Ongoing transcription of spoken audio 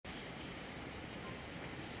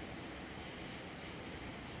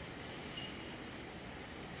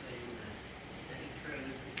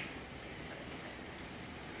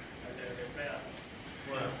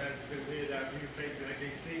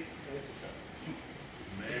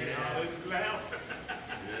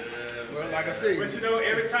see. But you know,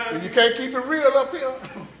 every time you can't keep it real up here.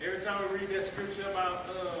 Every time we read that scripture about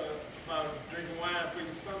drinking wine for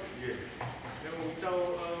your stomach. Yeah. Then when we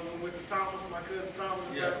told when we went to Thomas, my cousin Thomas,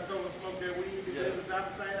 and Pastor told us to smoke that weed because it was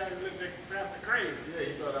appetite. I looked at Pastor crazy. Yeah,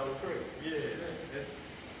 he thought I was crazy. Yeah, that's.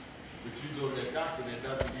 But you go to that doctor, and that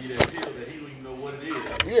doctor give you that pill that he don't even know what it is.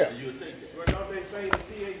 Yeah. And you'll take that. Well, don't they say the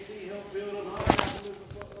THC help build up heart metabolism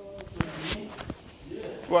for Yeah.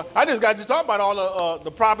 Well, I just got to talk about all the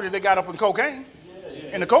property they got up in cocaine.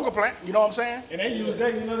 In the coca plant, you know what I'm saying? And they use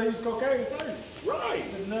that, they use cocaine in surgery. Right.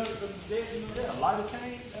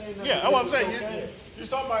 Lidocaine. Yeah, that's what I'm saying. You just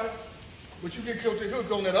talk about it. But you get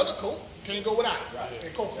hooked on that other coke. Can't go without it. Right.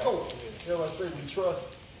 And Coca-Cola. That's why I say we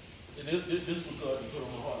trust. And this was God to put on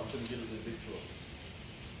my heart. I'm going to get us in big trouble.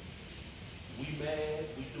 We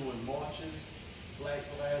mad. We doing marches. Black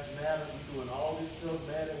Lives Matter. We doing all this stuff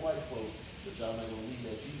mad at white folks. But y'all not going to leave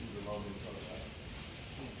that Jesus alone in front of us.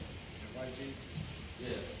 White Jesus?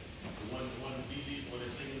 Yeah. The one DD, when they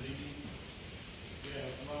sing the DD? Yeah,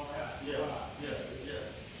 come on out. Y'all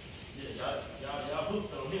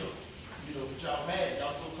hooked on him. You know, but y'all mad.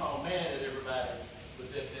 Y'all so-called mad at everybody. But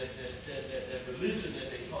that religion that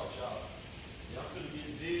they taught y'all could get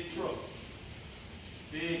in big trouble.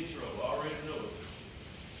 Big trouble. I already know it.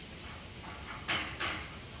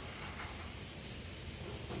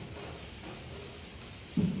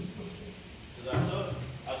 Because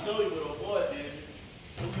I told you what old boy did.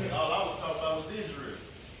 And all I was talking about was Israel.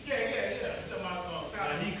 Yeah.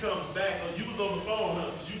 Now he comes back. You was on the phone, huh?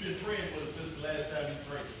 Because you've been praying for us since the last time you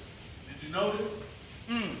prayed. Did you notice?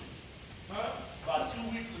 Huh? About 2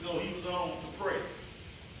 weeks ago, he was on to pray.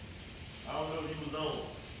 I don't know if he was on.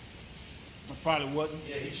 I probably wasn't.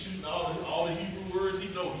 Yeah, he's shooting all the Hebrew words. He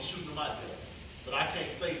know he's shooting them out there. But I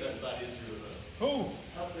can't say nothing about Israel. Who?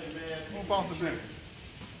 I say, man. Who Pastor Ben?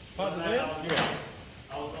 Pastor Ben?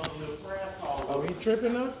 Yeah. I was on a little prayer call. Oh, he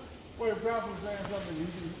tripping now? Well, if Pastor was saying something,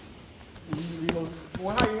 you know,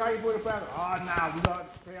 well, how you put it, Pastor? Oh, nah, we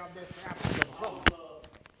got to pay out that sacrifice.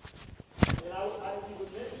 And I didn't even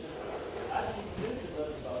mention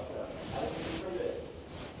nothing about that. I didn't even say that.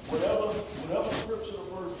 Whatever scripture the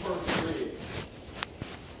first person read,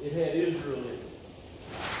 it had Israel in it.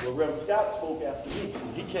 Well, Reverend Scott spoke after me.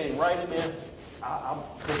 He came right in there.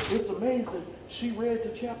 It's amazing. She read to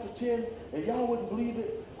chapter 10, and y'all wouldn't believe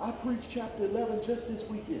it. I preached chapter 11 just this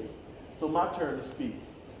weekend. So my turn to speak.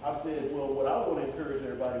 I said, well, what I want to encourage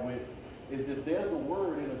everybody with is if there's a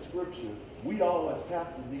word in a scripture, we all as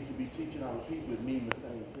pastors need to be teaching our people it means the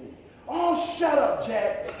same thing. Oh, shut up,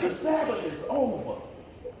 Jack. The Sabbath is over.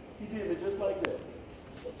 He did it just like that.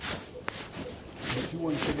 But you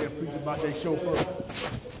want to sit there preaching about that chauffeur?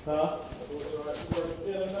 Huh?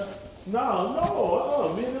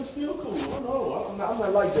 No, me and them still cool. I'm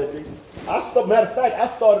not like that, dude. Matter of fact, I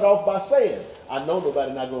started off by saying, I know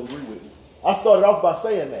nobody not going to agree with me. I started off by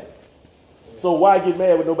saying that. So why get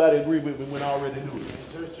mad when nobody agree with me when I already knew it?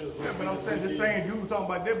 Yeah, but I'm saying, just saying, you was talking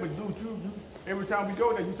about that, but dude, you every time we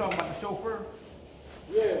go there, you talking about the chauffeur.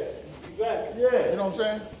 Yeah, exactly. Yeah. You know what I'm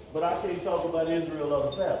saying? But I can't talk about Israel on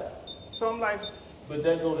the Sabbath. So I'm like, but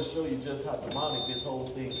that goes to show you just how demonic this whole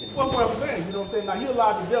thing can be. well, what I'm saying, you know what I'm saying? Now, he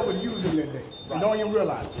allowed the devil to use him that day. Right. You don't even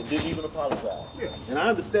realize it. And didn't even apologize. Yeah. And I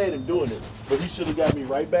understand him doing it, but he should have got me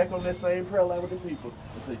right back on that same prayer line with the people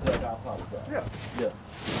and say, Jack, I apologize. Yeah. Yeah,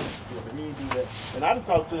 but he didn't do that. And I done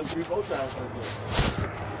talked to him 3-4 times since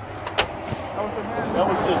then. That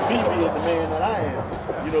was just me being the man that I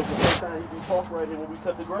am. You know, because every time he be park right here when we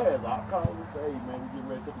cut the grass, I'll call him and say, hey, man, we getting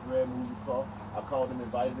ready to cut the grass, move the car. I called him,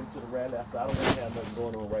 invited him to the rally. I said, I don't really have nothing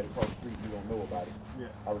going on right across the street. You don't know about it.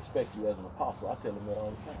 Yeah. I respect you as an apostle. I tell him that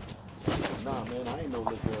all the time. Nah, man, I ain't no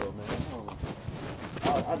little girl, man.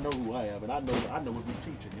 I know who I am, and I know what we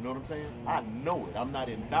teaching. You know what I'm saying? I know it. I'm not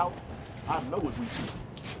in doubt. I know what we teaching.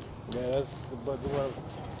 Yeah,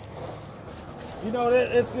 you know,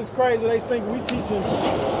 it's just crazy. They think we teaching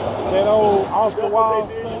that old off the wall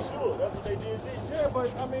stuff. Sure, that's what they did. Yeah,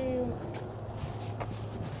 but I mean,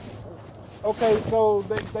 okay, so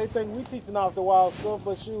they think we teaching off the wall stuff,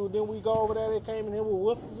 but shoot, then we go over there. They came in here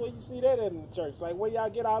with whistles. Where you see that in the church? Like, where y'all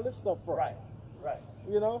get all this stuff from? Right.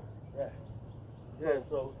 You know? Yeah.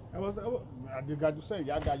 So I just got to say,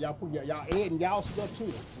 y'all put y'all adding y'all stuff to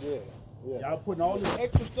it. Yeah. Y'all putting all this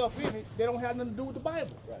extra stuff in it. They don't have nothing to do with the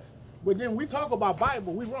Bible. Right. But then we talk about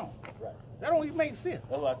Bible, we wrong. Right. That don't even make sense.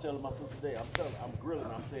 That's what I tell my sister today. I'm grilling.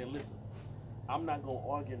 I'm saying, listen, I'm not gonna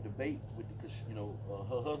argue and debate with you because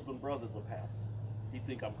her husband brother's a pastor. He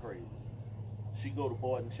think I'm crazy. She go to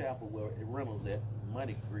Barton Chapel where Reynolds at,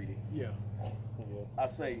 money greedy. Yeah. I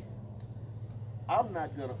say, I'm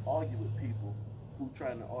not gonna argue with people who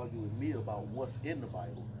trying to argue with me about what's in the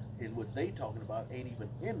Bible and what they talking about ain't even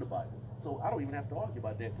in the Bible. So I don't even have to argue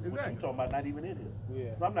about that because what Exactly. you talking about not even in here.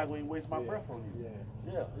 Yeah. So I'm not going to waste my Yeah. breath on you. Yeah.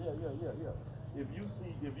 Yeah.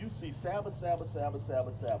 If you see Sabbath, 7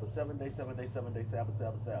 day,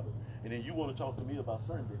 Sabbath, and then you want to talk to me about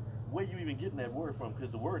Sunday, where you even getting that word from?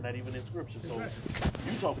 Because the word not even in Scripture. So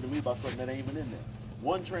you talking to me about something that ain't even in there.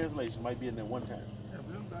 One translation might be in there one time. Yeah,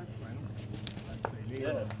 but I'm back to like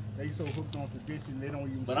Yeah. they so hooked on tradition they don't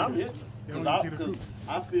even. But see I'm the- hitting they don't because even see the truth.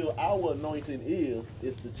 I feel our anointing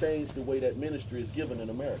is to change the way that ministry is given in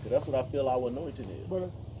America. That's what I feel our anointing is. But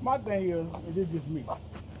my thing is, and this is just me.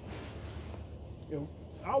 If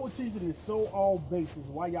our teaching is so all basis,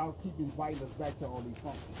 why y'all keep inviting us back to all these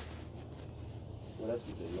functions? Well, that's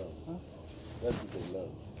what they love. Huh? That's what they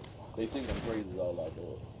love. They think I'm crazy all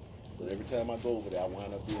outdoors. But every time I go over there, I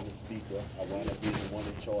wind up being the speaker. I wind up being the one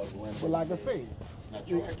in charge. But like I say, Now,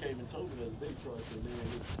 Troy came and told me the other day, Troy said, man,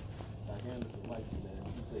 Doc Anderson likes you, man.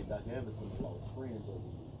 He said, Doc Anderson lost friends over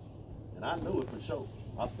you. And I knew it for sure.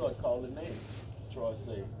 I started calling names. Troy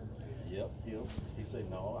said, yep, him. He said,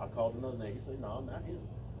 no. I called another name. He said, no, not him.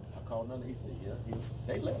 I called another. He said, yeah, him.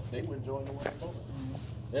 They left. They went join the one moment.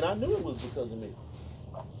 And I knew it was because of me.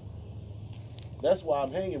 That's why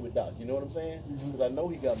I'm hanging with Doc. You know what I'm saying? Because I know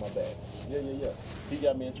he got my back. Yeah. He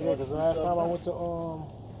got me in charge. Yeah, because the last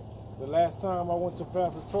time I went to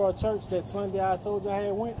Pastor Troy Church, that Sunday I told you I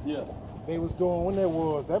had went, Yeah. they was doing, when that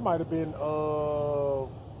was, that might have been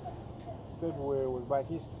February, was Black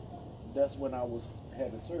History. That's when I was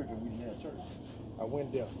having surgery. We didn't have church. I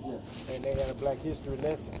went there. Yeah. And they had a Black History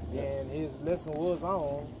lesson. Yeah. And his lesson was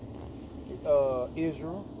on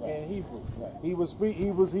Israel and Hebrew. Right. He was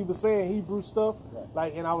saying Hebrew stuff. Right.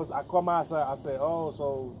 Like, and I come outside, I said, oh,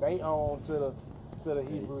 so they own to the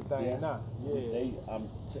Hebrew thing Yes. now. Yeah.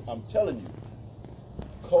 I'm telling you,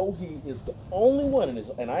 Kohi is the only one in this,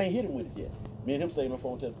 and I ain't hit him with it yet. Me and him stayed on the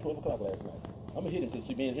phone until 12 o'clock last night. I'm gonna hit him because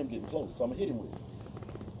see me and him getting close, so I'm gonna hit him with it.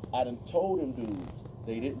 I done told them dudes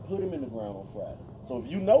they didn't put him in the ground on Friday. So if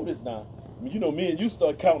you notice now, you know me and you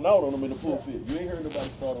start counting out on them in the pulpit. You ain't heard nobody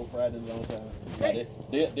start on Friday in a long time.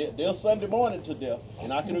 Now, they're Sunday morning to death,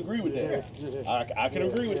 and I can agree with that. I can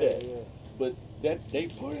agree with that. Yeah. But that they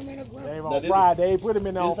put him in the ground. They Now, on this Friday. They put him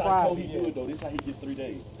in there on This is how Friday. Kobe do it though. This is how he get 3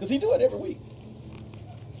 days. Because he do it every week.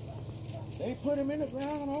 They put him in the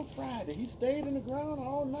ground on Friday. He stayed in the ground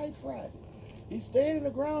all night Friday. He stayed in the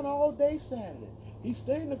ground all day Saturday. He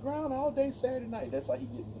stayed in the ground all day Saturday night. That's how he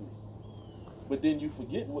getting through. But then you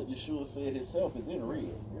forget what Yeshua said himself is in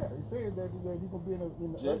red. yeah, he said that you're gonna be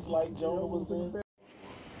in the Just like Jonah was in.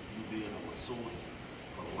 You being our source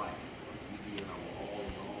for life. You being our all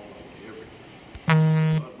in all, our everything.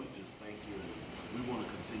 God, we just thank you. And we want to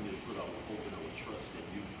continue to put our hope and our trust in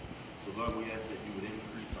you. So God, we ask that you would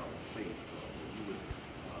increase our faith, God, that you would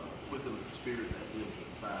quicken the spirit that lives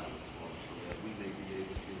inside of us, Father, so that we may be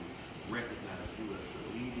able to recognize you as the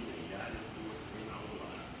leading and guiding force in our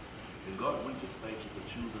lives. And God, we just thank you for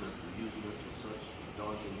choosing us and using us for such a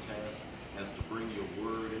daunting task as to bring your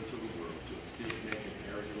word into the world to a stiff-necked and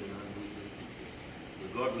arrogant and unbelieving people. But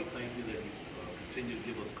God, we thank you that you continue to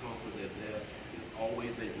give us comfort that there is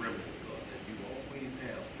always a remnant, God, that you always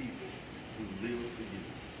have people who live for you.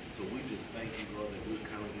 So we just thank you, God, that we're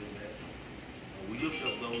counted in that. We lift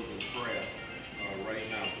up those in prayer right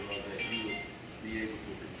now, God, that you would be able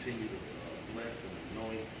to continue to bless and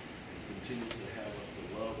anoint and continue to have us to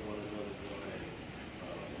love one another, God. And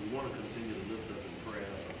we want to continue to lift up in prayer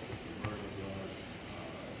Sister Myrna, God,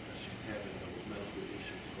 that she's having those medical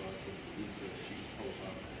issues, God. Sister Lisa, she's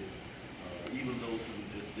post-operative. Even those who we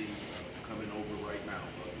just see coming over right now,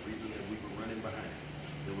 God. The reason that we were running behind,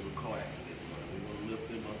 there was a car accident, God. We want to lift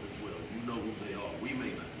them up as well. You know who they are. We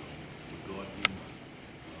may not know, but God, you know.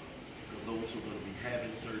 Those who are going to be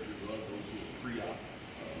having surgery, God, those who are pre-op,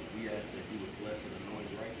 we ask that you would bless and anoint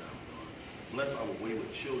right now, God. Bless our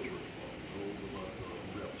wayward children, Father. Those of us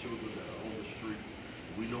who have children that are on the streets.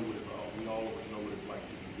 We know what it's all. We all of us know what it's like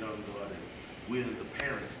to be young, God, and we're in the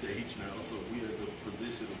parent stage now, so we're in the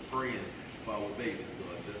position of praying for our babies,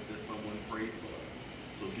 God, just as someone prayed for us.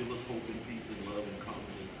 So give us hope and peace and love and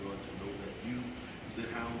confidence, God, to know that you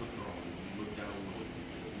sit high on the throne and you look down low.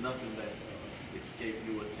 There's nothing that escape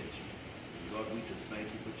your attention. And God, we just thank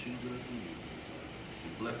you for choosing us and using us, God.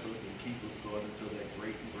 And bless us and keep us, God, until that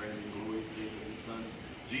great and grand and glorious day that your Son,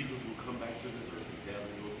 Jesus, will come back to this earth and gather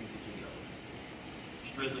your people together.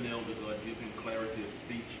 Strengthen Elder, God, give him clarity of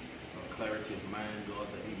speech, clarity of mind, God,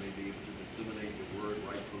 that he may be able to disseminate the word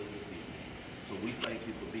rightfully this evening. So we thank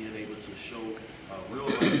you for being able to show real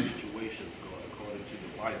life situations, God, according to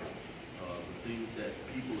the Bible, the things that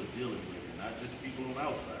people are dealing with, and not just people on the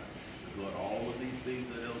outside. But God, all of these things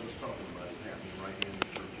that Elder's talking about is happening right here in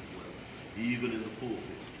the church as well. even in the pulpit.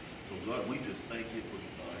 So God, we just thank you for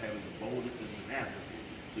having the boldness and tenacity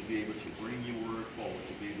to be able to bring your word forward,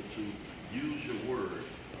 to be able to use your word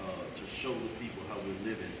to show the people how we're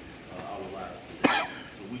living our lives today.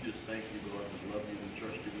 So we just thank you, God. We love you, we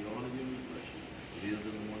trust you, we honor you, we bless you. It is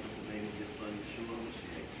in the wonderful name of your son, Yeshua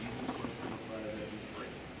Mashiach, Jesus Christ, the Messiah, that we pray.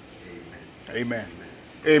 Amen.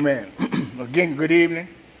 Amen. Amen. Again, good evening.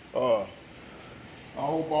 I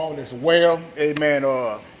hope all is well. Amen.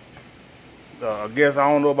 I guess I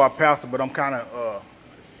don't know about Pastor, but I'm kind of,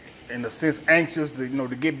 in a sense, anxious to,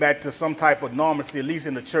 to get back to some type of normalcy, at least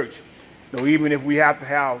in the church. Even if we have to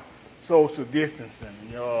have social distancing.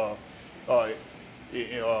 Y'all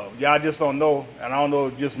just don't know, and I don't know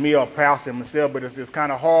just me or Pastor myself, but it's kind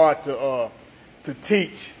of hard to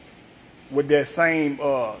teach with that same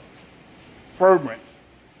fervent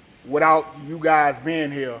without you guys being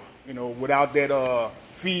here, without that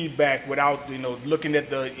feedback, without, looking at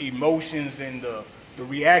the emotions and the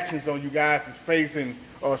reactions on you guys' face, and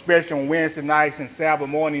especially on Wednesday nights and Sabbath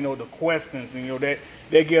morning, the questions, and, that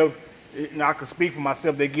they give, I can speak for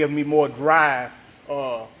myself, they give me more drive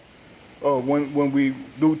when we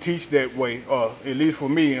do teach that way, at least for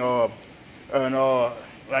me. Like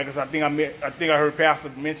I said, I think I heard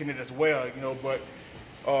Pastor mention it as well, but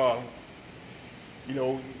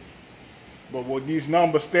with these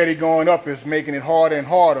numbers steady going up, it's making it harder and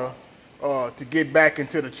harder to get back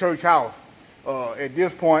into the church house. At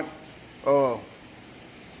this point,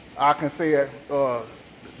 I can say that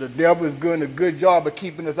the devil is doing a good job of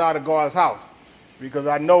keeping us out of God's house, because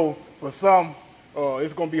I know for some,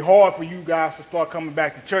 it's going to be hard for you guys to start coming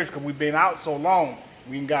back to church because we've been out so long.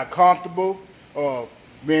 We got comfortable,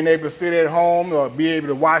 being able to sit at home, be able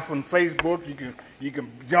to watch from Facebook. You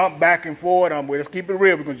can jump back and forth. Let's keep it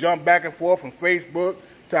real. We can jump back and forth from Facebook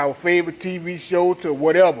to our favorite TV show to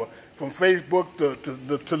whatever. From Facebook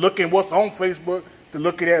to looking what's on Facebook to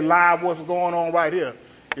looking at live what's going on right here.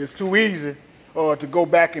 It's too easy to go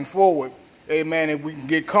back and forward. Amen. And we can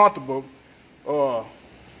get comfortable.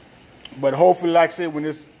 But hopefully, like I said,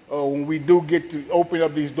 when we do get to open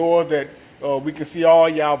up these doors, that we can see all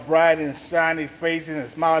y'all bright and shiny faces and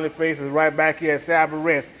smiling faces right back here at Sabbath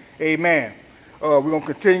Rest. Amen. We're going to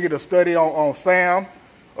continue to study on S.A.M.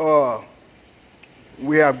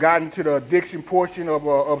 We have gotten to the addiction portion of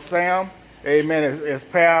S.A.M. Amen. As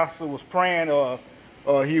Pastor was praying,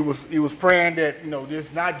 he was praying that, this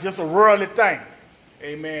is not just a worldly thing.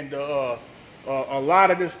 Amen. A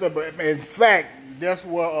lot of this stuff, but in fact, that's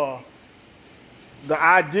where the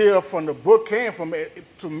idea from the book came from,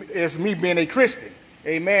 as me being a Christian.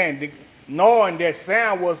 Amen. Knowing that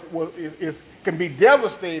S.A.M. can be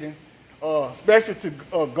devastating, especially to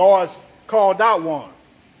God's called out ones.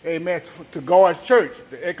 Amen. To God's church,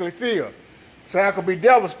 the ecclesia. S.A.M. can be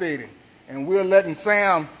devastating, and we're letting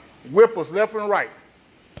S.A.M. whip us left and right.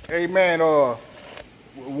 Amen.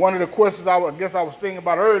 One of the questions I guess I was thinking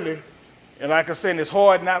about earlier, and like I said, it's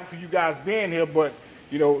hard not for you guys being here, but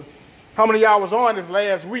how many of y'all was on this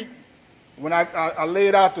last week when I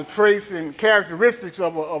laid out the traits and characteristics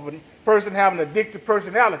of a person having an addictive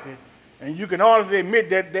personality? And you can honestly admit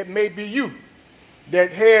that may be you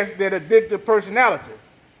that has that addictive personality.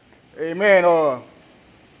 Amen.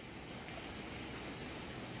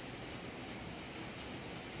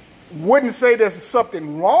 Wouldn't say there's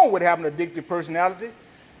something wrong with having an addictive personality,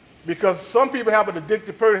 because some people have an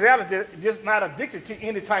addictive personality, they're just not addicted to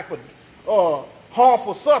any type of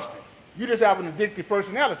harmful substance. You just have an addictive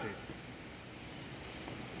personality.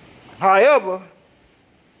 However,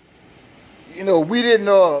 we didn't,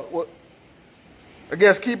 I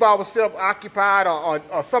guess, keep ourselves occupied,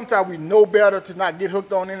 or sometimes we know better to not get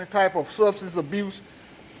hooked on any type of substance abuse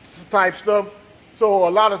type stuff. So a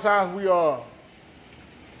lot of times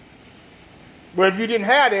but if you didn't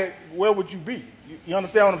have that, where would you be? You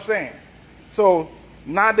understand what I'm saying? So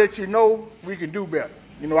now that we can do better.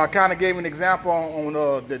 I kind of gave an example on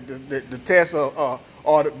the test, or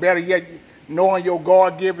better yet, knowing your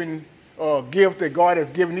God-given gift that God has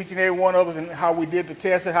given each and every one of us, and how we did the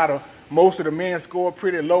test, and how most of the men scored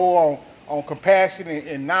pretty low on compassion.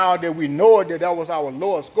 And now that we know that was our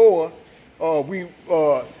lowest score,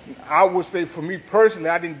 I would say for me personally,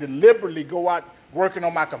 I didn't deliberately go out working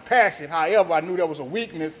on my compassion. However, I knew there was a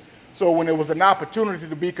weakness. So when there was an opportunity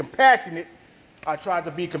to be compassionate, I tried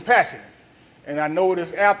to be compassionate. And I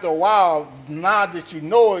noticed after a while, now that you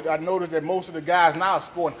know it, I noticed that most of the guys now are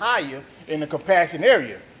scoring higher in the compassion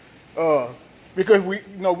area. Because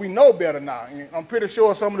we know better now. And I'm pretty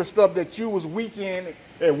sure some of the stuff that you was weak in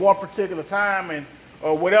at one particular time, and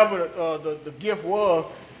whatever the gift was,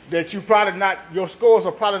 that you probably not, your scores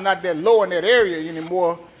are probably not that low in that area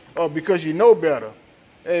anymore, because you know better.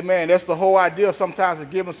 Amen. That's the whole idea sometimes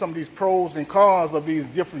of giving some of these pros and cons of these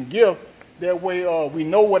different gifts. That way we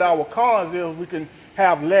know what our cons is. We can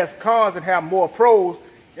have less cons and have more pros,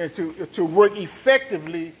 and to work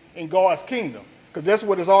effectively in God's kingdom. Because that's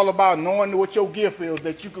what it's all about, knowing what your gift is,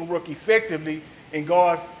 that you can work effectively in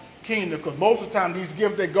God's kingdom. Because most of the time, these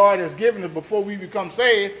gifts that God has given us before we become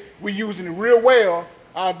saved, we're using it real well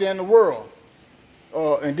out there in the world.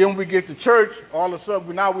 And then when we get to church, all of a sudden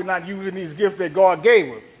we're not using these gifts that God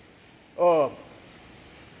gave us.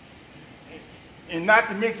 And not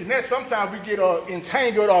to mention that, sometimes we get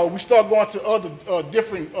entangled, or we start going to other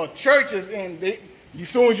different churches, and as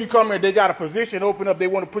soon as you come in, they got a position open up. They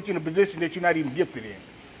want to put you in a position that you're not even gifted in.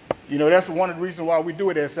 You know, that's one of the reasons why we do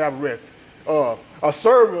it at Sabbath Rest. A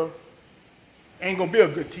server ain't going to be a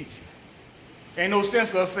good teacher. Ain't no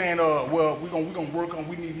sense of us saying, well, we're gonna work on,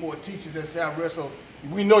 we need more teachers at Sabbath Rest, so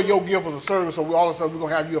we know your gift as a server, so all of a sudden we're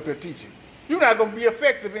going to have you up here teaching. You're not going to be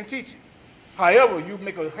effective in teaching. However, you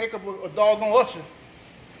make a heck of a doggone usher.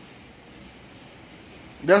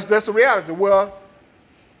 That's the reality. Well,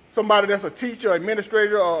 somebody that's a teacher,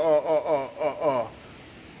 administrator,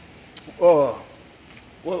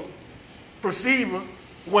 perceiver,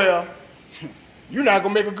 well, you're not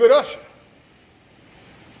going to make a good usher.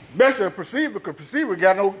 Especially a perceiver, because perceiver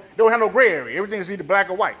don't have no gray area. Everything is either black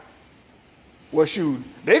or white. Well, shoot,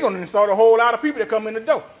 they're going to install a whole lot of people that come in the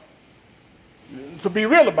door. To be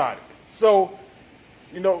real about it. So,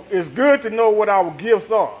 you know, it's good to know what our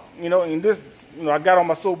gifts are. You know, and this, you know, I got on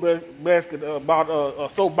my soapbox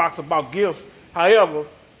about gifts. However,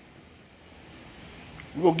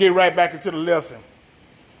 we'll get right back into the lesson.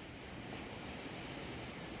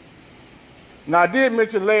 Now, I did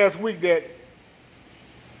mention last week that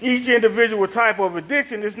each individual type of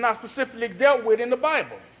addiction is not specifically dealt with in the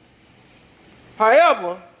Bible.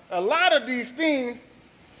 However, a lot of these things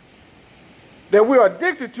that we're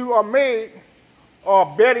addicted to are made, or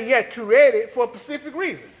better yet, created for a specific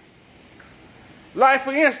reason. Like,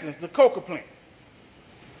 for instance, the cocoa plant.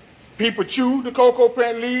 People chew the cocoa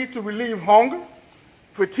plant leaves to relieve hunger,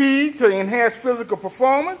 fatigue to enhance physical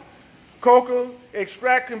performance. Cocoa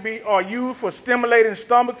extract can be used for stimulating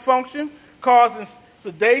stomach function, causing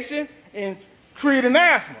sedation, and treating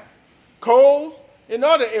asthma, colds, and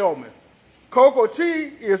other ailments. Cocoa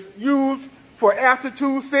tea is used for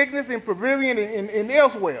altitude sickness in Peruvian and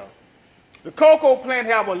elsewhere. The cocoa plant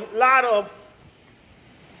have a lot of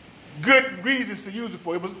good reasons to use it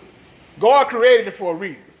for. God created it for a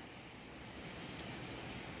reason.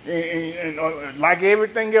 And like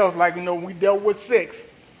everything else, like, you know, we dealt with sex.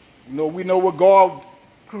 You know, we know what God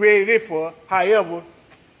created it for. However,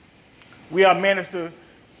 we are managed to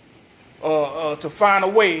find a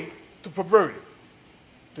way to pervert it,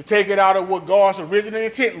 to take it out of what God's original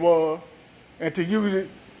intent was, and to use it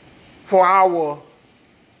for our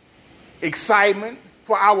excitement,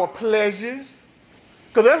 for our pleasures.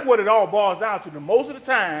 Because that's what it all boils down to. Most of the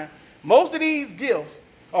time, most of these gifts,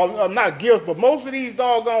 or not gifts, but most of these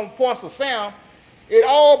doggone parts of S.A.M, it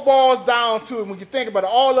all boils down to, when you think about it,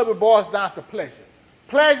 all of it boils down to pleasure.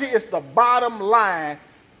 Pleasure is the bottom line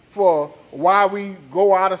for why we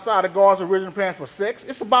go outside of God's original plan for sex.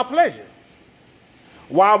 It's about pleasure.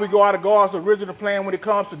 Why we go out of God's original plan when it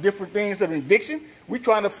comes to different things that are addiction, we're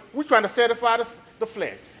trying to satisfy the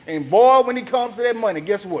flesh. And boy, when it comes to that money,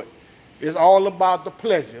 guess what? It's all about the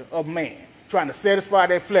pleasure of man, trying to satisfy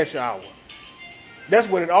that flesh hour. That's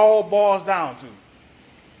what it all boils down to.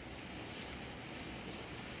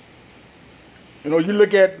 You know, you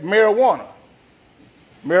look at marijuana.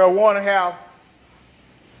 Marijuana have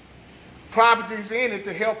properties in it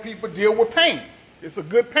to help people deal with pain. It's a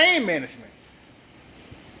good pain management.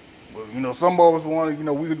 Well, you know, some of us want to, you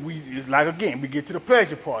know, we it's like, again, we get to the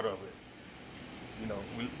pleasure part of it.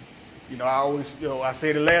 You know, I always, you know, I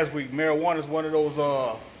said it last week, marijuana is one of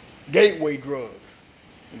those gateway drugs.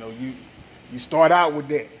 You know, you start out with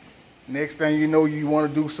that. Next thing you know, you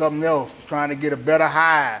want to do something else, trying to get a better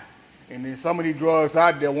high. And then some of these drugs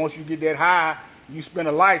out there, once you get that high, you spend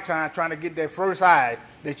a lifetime trying to get that first high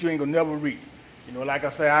that you ain't gonna never reach. You know, like I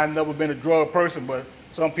say, I've never been a drug person, but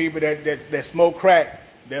some people that smoke crack,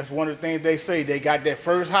 that's one of the things they say. They got that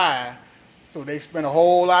first high, so they spend a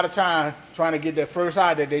whole lot of time trying to get that first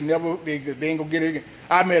high that they ain't gonna get it again.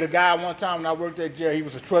 I met a guy one time when I worked at jail. He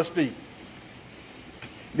was a trustee.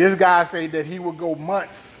 This guy said that he would go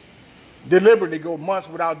months, deliberately go months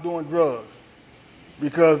without doing drugs,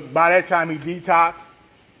 because by that time he detoxed,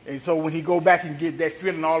 and so when he go back and get that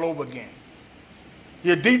feeling all over again,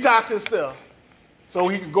 he'll detox himself so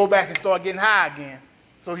he can go back and start getting high again,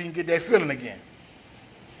 so he can get that feeling again.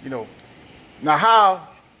 You know, now how,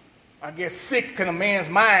 I guess, sick can a man's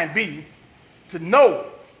mind be to know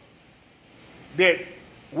that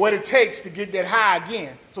what it takes to get that high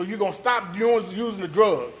again. So you're going to stop using the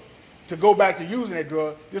drug to go back to using that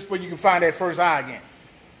drug just so you can find that first high again.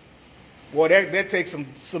 Boy, that takes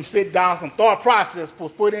some sit down, some thought process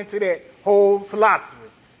was put into that whole philosophy.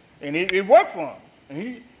 And it worked for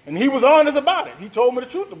him. And he was honest about it. He told me the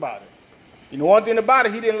truth about it. You know, one thing about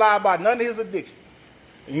it, he didn't lie about none of his addictions.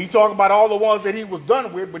 And he talked about all the ones that he was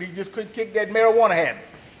done with, but he just couldn't kick that marijuana habit.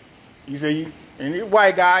 He said, and the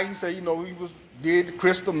white guy, he said, you know, did the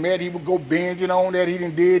crystal meth, he would go binging on that, he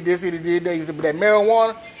done did this, he did that. He said, but that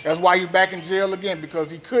marijuana, that's why he's back in jail again, because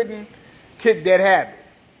he couldn't kick that habit.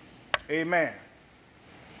 Amen.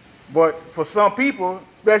 But for some people,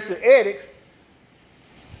 especially addicts,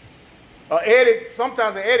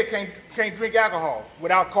 sometimes an addict can't drink alcohol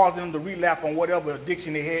without causing them to relapse on whatever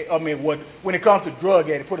addiction they had. I mean, when it comes to drug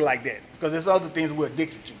addict, put it like that, because there's other things we're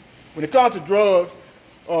addicted to. When it comes to drugs,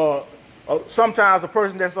 sometimes a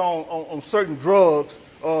person that's on certain drugs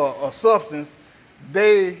or substance,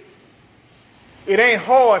 it ain't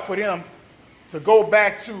hard for them to go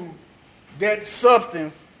back to that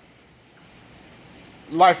substance.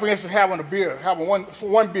 Like, for instance, having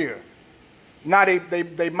one beer. Now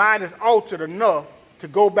they mind is altered enough to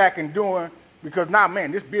go back and doing, because now,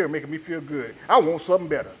 man, this beer making me feel good. I want something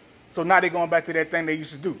better. So now they're going back to that thing they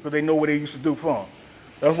used to do, because they know what they used to do for them.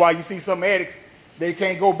 That's why you see some addicts, they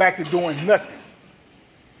can't go back to doing nothing.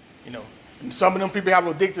 You know, and some of them people have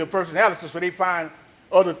addictive personality, so they find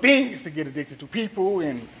other things to get addicted to, people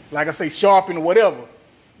and, like I say, shopping or whatever.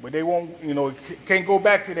 But they won't, you know, can't go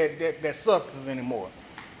back to that substance anymore.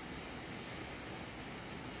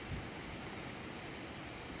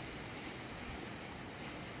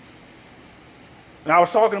 And I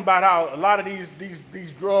was talking about how a lot of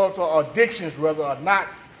these drugs or addictions, rather, are not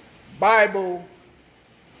Bible.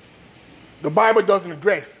 The Bible doesn't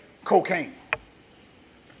address cocaine.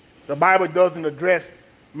 The Bible doesn't address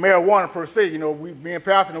marijuana per se. You know, me and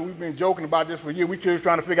Pastor, we've been joking about this for years. We just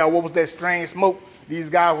trying to figure out what was that strange smoke these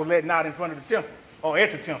guys were letting out in front of the temple or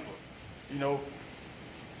at the temple. You know,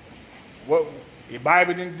 what the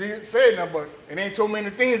Bible didn't say nothing, but it ain't so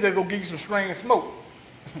many things that's gonna give you some strange smoke.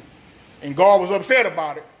 And God was upset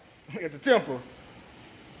about it at the temple.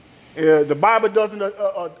 The Bible doesn't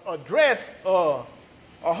address a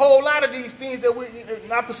whole lot of these things that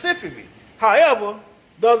not specifically. However,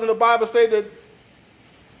 doesn't the Bible say that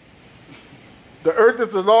the earth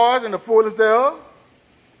is the Lord's and the fullness thereof,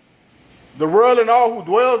 the world and all who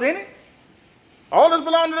dwells in it? All this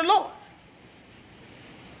belongs to the Lord.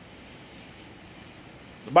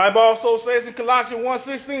 The Bible also says in Colossians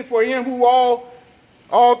 1:16, for him who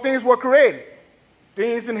all things were created,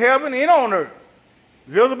 things in heaven and on earth,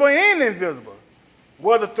 visible and invisible,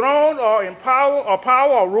 whether thrones or in power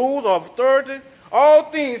or rules or authority,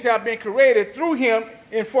 all things have been created through him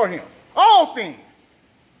and for him. All things.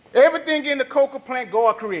 Everything in the coca plant,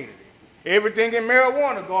 God created it. Everything in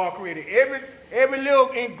marijuana, God created it. Every little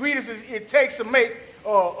ingredient it takes to make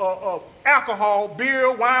alcohol,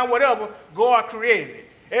 beer, wine, whatever, God created it.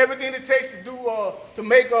 Everything it takes to do to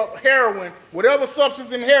make up heroin, whatever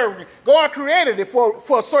substance in heroin, God created it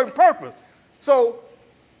for a certain purpose. So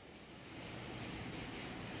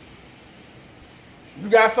you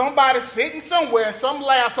got somebody sitting somewhere in some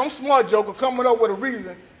lab, some smart joker coming up with a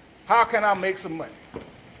reason, how can I make some money?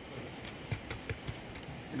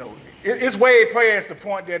 You know, it's way past the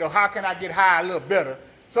point that, how can I get high a little better?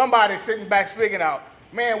 Somebody sitting back figuring out,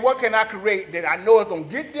 man, what can I create that I know is going to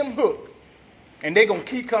get them hooked? And they're going to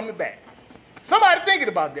keep coming back. Somebody thinking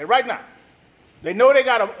about that right now. They know they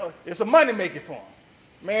got it's a money making for them.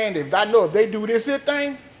 Man, if they do this here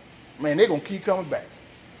thing, man, they're going to keep coming back.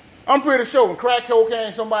 I'm pretty sure when crack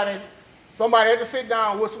cocaine, somebody had to sit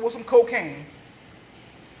down with some cocaine.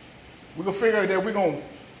 We're going to figure that we're going to,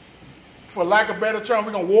 for lack of a better term,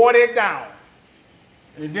 we're going to water it down.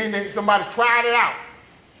 And then somebody tried it out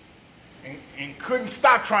and couldn't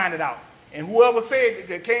stop trying it out. And whoever said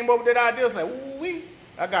that came up with that idea was like, ooh-wee,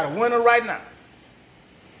 I got a winner right now.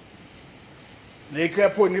 And they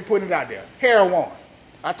kept putting it out there. Heroin.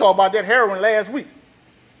 I talked about that heroin last week.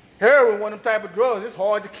 Heroin, one of them type of drugs, it's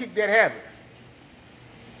hard to kick that habit.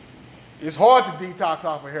 It's hard to detox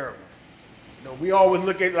off of heroin. You know, we always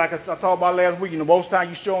look at, like I talked about last week, you know, most times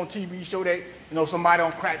you show on TV, you show that, you know, somebody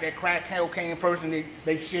on that crack cocaine person,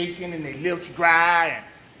 they shaking and their lips dry, and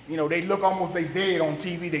you know, they look almost they dead on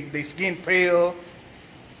TV. They skin pale.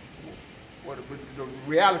 The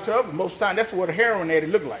reality of it, most of the time, that's what a heroin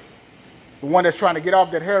addict look like. The one that's trying to get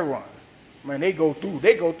off that heroin. Man, they go through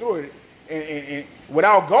it. And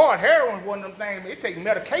without God, heroin is one of them things, it takes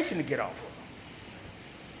medication to get off of.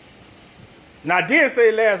 Now, I did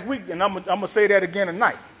say last week, and I'm going to say that again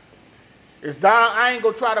tonight. I ain't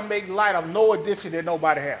going to try to make light of no addiction that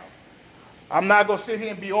nobody have. I'm not going to sit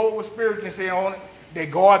here and be over spiritual and say on it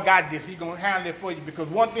that God got this. He's going to handle it for you. Because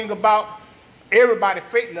one thing about everybody's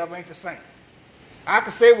faith level ain't the same. I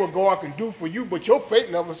can say what God can do for you, but your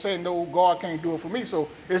faith level say, no, God can't do it for me. So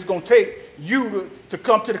it's going to take you to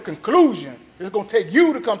come to the conclusion. It's going to take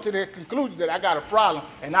you to come to the conclusion that I got a problem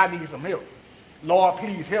and I need some help. Lord,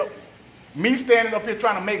 please help me. Me standing up here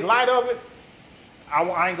trying to make light of it,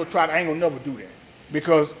 I ain't gonna never do that.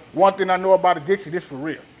 Because one thing I know about addiction, it's for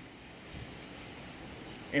real.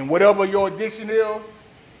 And whatever your addiction is,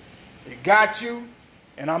 it got you.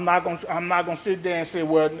 And I'm not gonna sit there and say,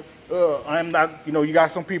 well, I'm not. You know, you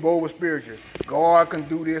got some people over spiritual. God can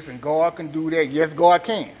do this and God can do that. Yes, God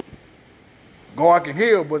can. God can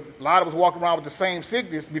heal, but a lot of us walk around with the same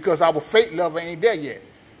sickness because our faith level ain't there yet.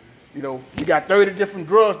 You know, we got 30 different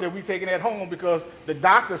drugs that we taking at home because the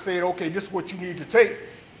doctor said, okay, this is what you need to take.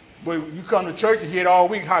 But you come to church and hear it all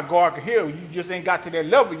week how God can heal. You just ain't got to that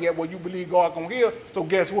level yet where you believe God can heal. So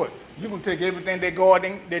guess what? You can take everything that God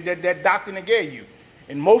that doctor gave you.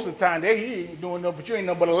 And most of the time, he ain't doing nothing, but you ain't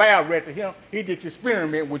nothing but a lab rat to him. He did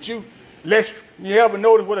experiment with you. You ever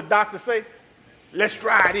notice what a doctor say? Let's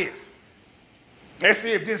try this. Let's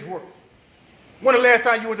see if this works. When the last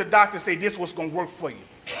time you went to the doctor and say this was going to work for you?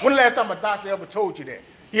 When the last time a doctor ever told you that?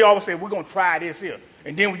 He always said, we're going to try this here.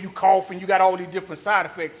 And then when you cough and you got all these different side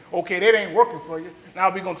effects, okay, that ain't working for you.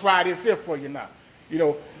 Now we're going to try this here for you now. You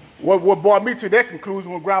know, what brought me to that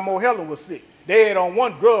conclusion when Grandma Helen was sick. They had on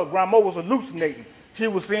one drug, Grandma was hallucinating. She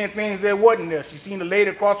was seeing things that wasn't there. She seen the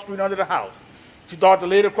lady across the street under the house. She thought the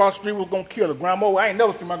lady across the street was going to kill her. Grandma, I ain't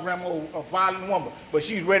never seen my grandma a violent woman, but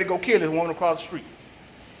she's ready to go kill this woman across the street.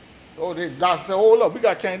 So the doctor said, oh, look, we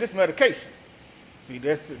got to change this medication. See,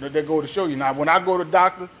 that go to show you. Now, when I go to the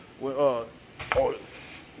doctor, well,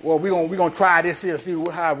 we're gonna try this here, see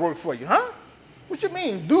how it works for you. Huh? What you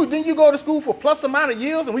mean? Dude, didn't you go to school for plus amount of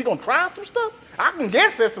years and we gonna try some stuff? I can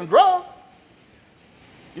guess at some drugs.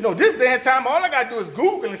 You know, this day and time, all I got to do is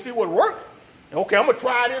Google and see what works. Okay, I'm going to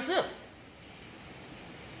try this here.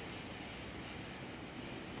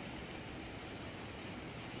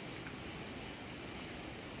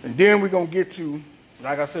 And then we're going to get to,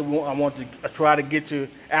 like I said, I want to try to get to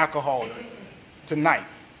alcohol tonight.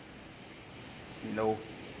 You know,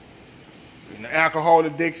 in the alcohol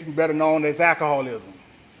addiction, better known as alcoholism.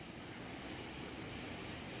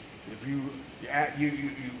 If you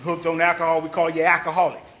hooked on alcohol, we call you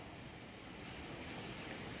alcoholic.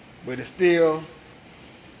 But it's still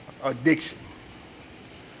addiction.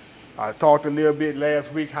 I talked a little bit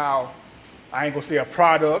last week how I ain't going to say a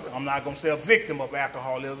product, I'm not going to say a victim of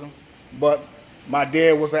alcoholism, but my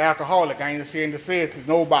dad was an alcoholic. I ain't ashamed to say it to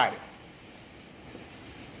nobody.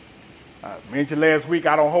 I mentioned last week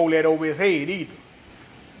I don't hold that over his head either.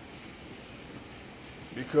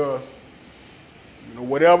 Because you know,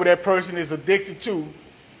 whatever that person is addicted to,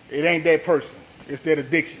 it ain't that person. It's that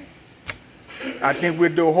addiction. I think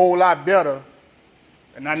we'll do a whole lot better,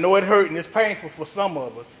 and I know it hurt and it's painful for some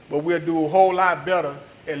of us, but we'll do a whole lot better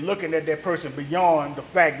at looking at that person beyond the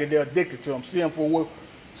fact that they're addicted to them. See that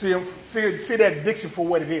addiction for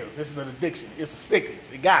what it is. This is an addiction. It's a sickness.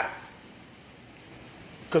 It got it.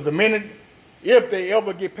 Because the minute, if they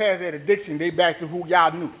ever get past that addiction, they back to who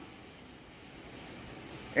y'all knew.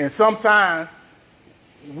 And sometimes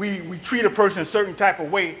we treat a person a certain type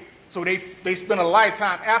of way, so they spend a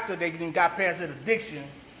lifetime after they got past that addiction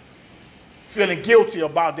feeling guilty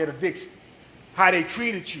about that addiction, how they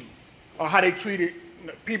treated you or how they treated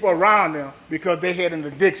people around them because they had an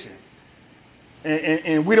addiction.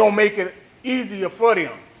 And we don't make it easier for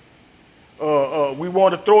them. We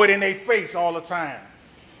want to throw it in their face all the time.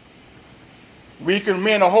 We can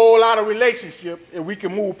mend a whole lot of relationships if we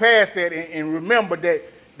can move past that and remember that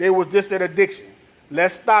there was just an addiction.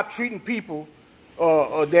 Let's stop treating people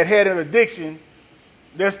that had an addiction.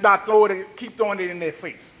 Let's not keep throwing it in their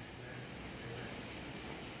face.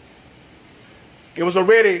 It was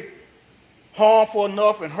already harmful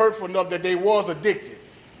enough and hurtful enough that they was addicted.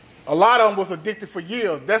 A lot of them was addicted for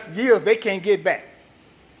years. That's years they can't get back.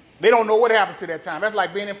 They don't know what happened to that time. That's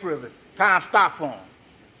like being in prison. Time stopped for them.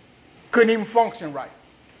 Couldn't even function right.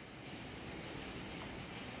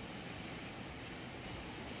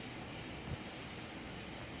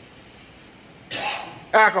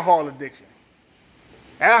 Alcohol addiction.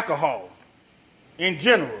 Alcohol, in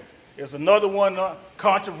general, is another one of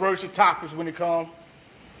controversial topics when it comes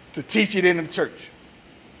to teach it in the church.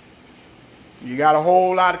 You got a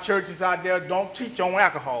whole lot of churches out there don't teach on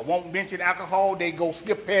alcohol, won't mention alcohol. They go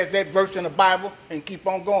skip past that verse in the Bible and keep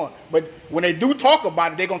on going. But when they do talk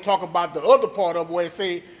about it, they're gonna talk about the other part of it where they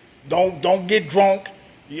say, don't get drunk,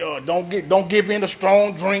 don't give in to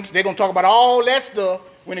strong drinks. They're gonna talk about all that stuff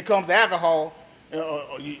when it comes to alcohol.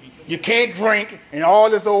 You can't drink and all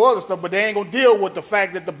this other stuff, but they ain't gonna deal with the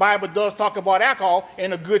fact that the Bible does talk about alcohol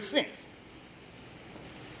in a good sense.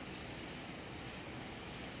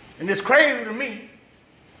 And it's crazy to me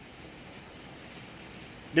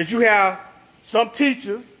that you have some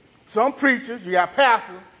teachers, some preachers, you have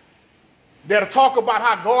pastors that'll talk about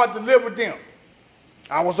how God delivered them.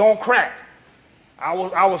 I was on crack. I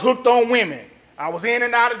was hooked on women. I was in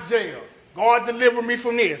and out of jail. God delivered me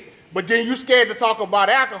from this. But then you scared to talk about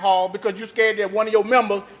alcohol because you're scared that one of your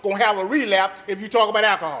members going to have a relapse if you talk about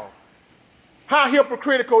alcohol. How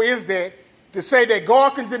hypocritical is that to say that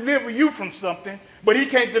God can deliver you from something, but he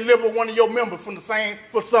can't deliver one of your members from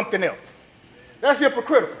for something else? That's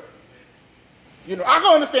hypocritical. You know, I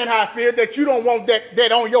can understand how I feel that you don't want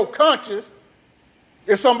that on your conscience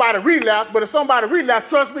if somebody relapse, but if somebody relapse,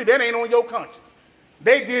 trust me, that ain't on your conscience.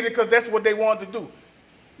 They did it because that's what they wanted to do.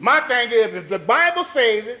 My thing is, if the Bible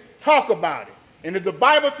says it, talk about it. And if the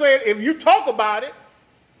Bible says, if you talk about it,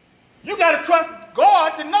 you got to trust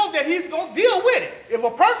God to know that he's going to deal with it. If a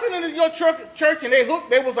person in your church and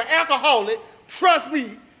they was an alcoholic, trust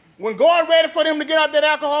me, when God ready for them to get out that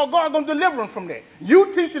alcohol, God going to deliver them from that.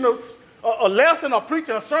 You teaching a lesson or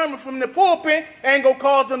preaching a sermon from the pulpit ain't going to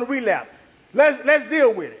cause them to relapse. Let's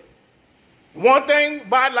deal with it. One thing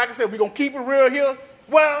about it, like I said, we're going to keep it real here.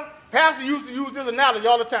 Well, Pastor used to use this analogy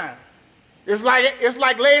all the time. It's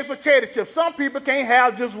like Lay's potato chips. Some people can't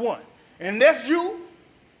have just one. And that's you,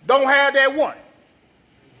 don't have that one.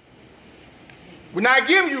 We're not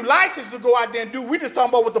giving you license to go out there and do. We're just talking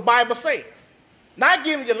about what the Bible says. Not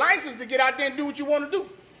giving you license to get out there and do what you want to do.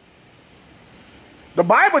 The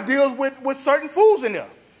Bible deals with certain foods in there.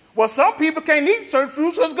 Well, some people can't eat certain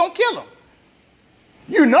foods, so it's going to kill them.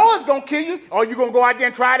 You know it's going to kill you, or you're going to go out there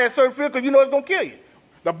and try that certain food because you know it's going to kill you.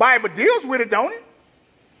 The Bible deals with it, don't it?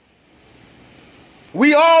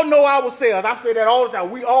 We all know ourselves. I say that all the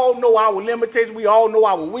time. We all know our limitations. We all know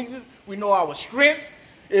our weaknesses. We know our strengths.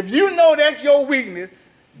 If you know that's your weakness,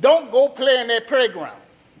 don't go play in that playground.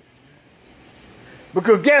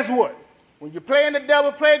 Because guess what? When you play in the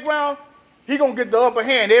devil's playground, he's going to get the upper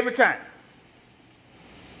hand every time.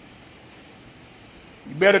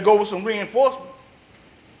 You better go with some reinforcement.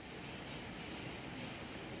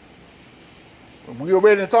 We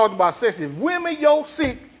already talked about sex. If women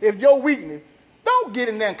if your weakness, don't get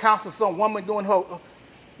in there and counsel some woman doing her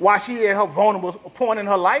while she at her vulnerable point in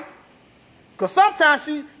her life. Because sometimes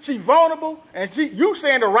she vulnerable and you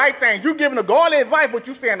saying the right thing. You giving her godly advice, but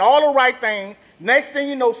you saying all the right thing. Next thing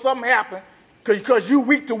you know, something happened because you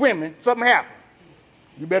weak to women. Something happened.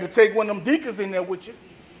 You better take one of them deacons in there with you.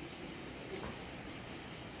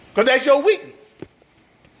 Because that's your weakness.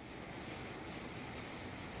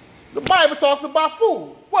 The Bible talks about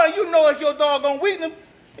food. Well, you know it's your doggone weakness.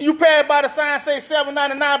 You pass by the sign say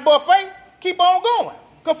 $7.99 buffet. Keep on going.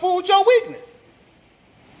 Because food's your weakness.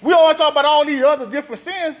 We always talk about all these other different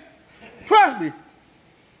sins. Trust me,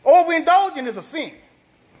 overindulging is a sin.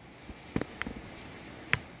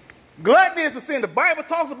 Gluttony is a sin. The Bible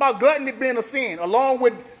talks about gluttony being a sin, along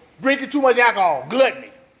with drinking too much alcohol. Gluttony.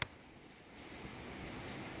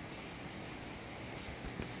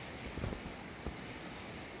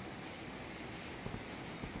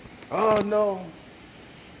 Oh, no.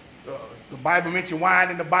 The Bible mentioned wine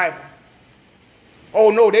in the Bible. Oh,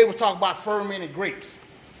 no, they were talking about fermented grapes.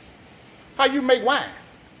 How you make wine?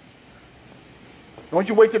 Don't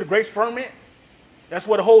you wait till the grapes ferment? That's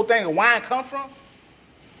where the whole thing of wine comes from?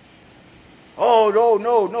 Oh,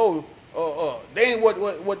 no. They ain't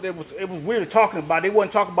what they was, it was really talking about. They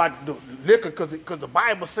wasn't talking about the liquor because the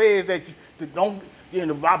Bible says that you don't,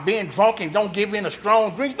 about being drunk and don't give in to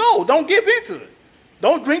strong drinks. No, don't give into it.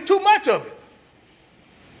 Don't drink too much of it.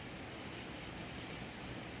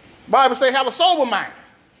 Bible says have a sober mind.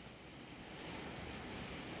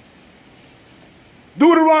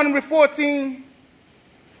 Deuteronomy 14,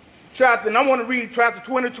 chapter, and I want to read chapter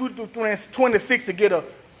 22 to 26 to get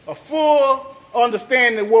a full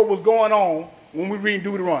understanding of what was going on when we read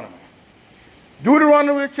Deuteronomy.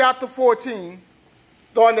 Deuteronomy chapter 14,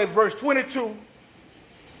 starting at verse 22,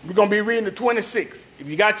 we're going to be reading to 26. If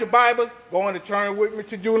you got your Bibles, go on and turn with me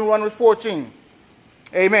to Deuteronomy 14.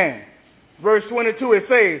 Amen. Verse 22, it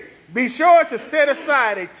says, be sure to set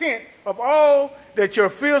aside a tenth of all that your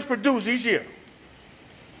fields produce each year.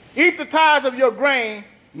 Eat the tithes of your grain,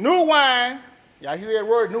 new wine, y'all hear that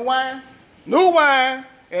word, new wine? New wine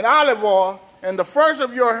and olive oil, and the first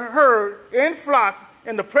of your herd in flocks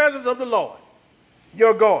in the presence of the Lord,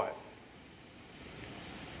 your God,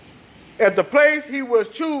 at the place he will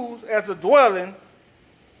choose as a dwelling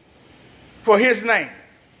for his name.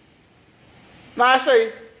 Now I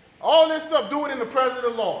say, all this stuff, do it in the presence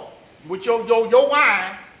of the Lord. With your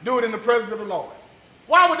wine, do it in the presence of the Lord.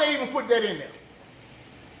 Why would they even put that in there?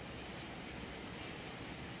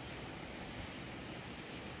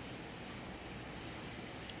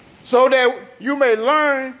 So that you may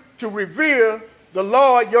learn to revere the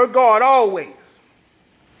Lord your God always.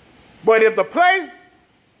 But if the place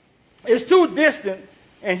is too distant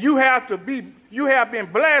and you have been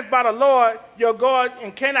blessed by the Lord your God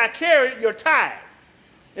and cannot carry your tithes.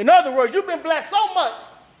 In other words, you've been blessed so much,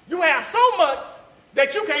 you have so much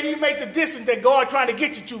that you can't even make the distance that God trying to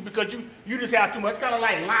get you to because you just have too much. It's kind of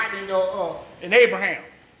like Lot and Abraham.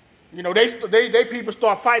 You know, they people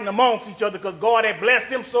start fighting amongst each other because God had blessed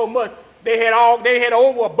them so much. They had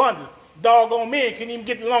overabundance. Doggone men couldn't even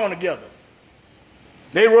get along together.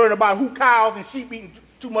 They worried about who cows and sheep eating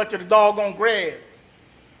too much of the doggone grass.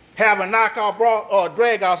 Having knockout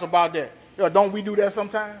drag outs about that. Don't we do that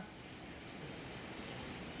sometimes?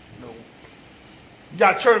 No. You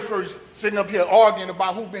got church folks sitting up here arguing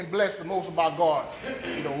about who's been blessed the most about God.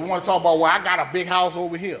 You know, we want to talk about, well, I got a big house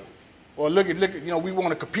over here. Or look at, you know, we want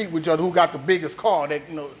to compete with each other who got the biggest car that,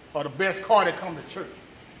 you know, or the best car that come to church.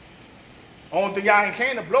 Only thing y'all ain't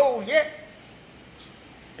came to blows yet.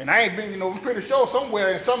 And I ain't been, you know, I'm pretty sure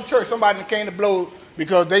somewhere in some church somebody came to blows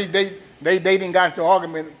because they didn't got into an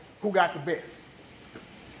argument who got the best.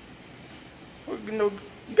 Well, you know,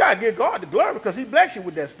 you got to give God the glory because he bless you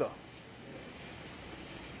with that stuff.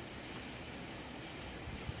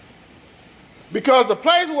 Because the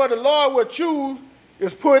place where the Lord will choose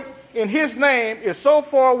is put in his name is so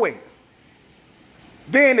far away.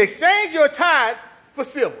 Then exchange your tithe for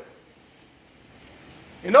silver.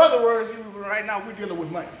 In other words, right now we're dealing with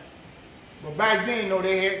money. But back then, you know,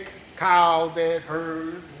 they had cows, they had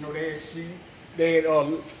herds, you know, they had sheep, they had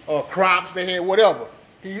crops, they had whatever.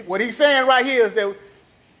 What he's saying right here is that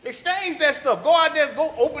exchange that stuff. Go out there,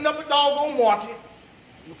 go open up a doggone market,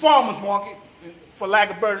 farmer's market, for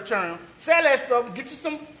lack of a better term. Sell that stuff, get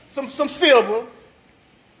you some silver.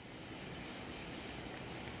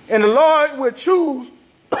 And the Lord will choose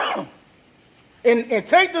and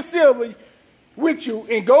take the silver with you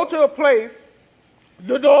and go to a place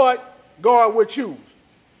the Lord God will choose.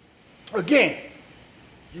 Again,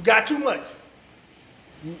 you got too much.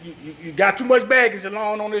 You got too much baggage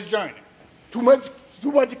along on this journey. Too much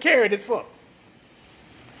to carry this for.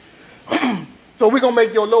 So we're going to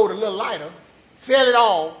make your load a little lighter. Sell it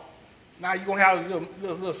all. Now you're going to have a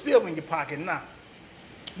little silver in your pocket now.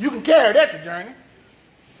 You can carry that the journey.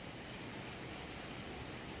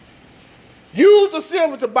 Use the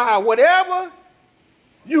silver to buy whatever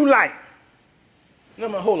you like.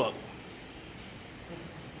 Let me hold up.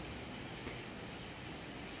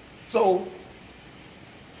 So,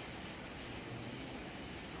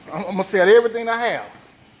 I'm going to sell everything I have.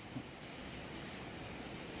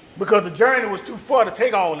 Because the journey was too far to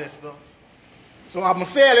take all this stuff. So I'm going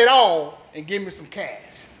to sell it all and give me some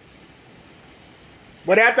cash.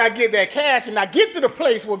 But after I get that cash and I get to the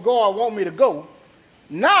place where God wants me to go,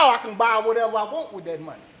 now I can buy whatever I want with that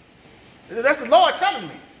money. That's the Lord telling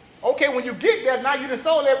me. Okay, when you get there, now you done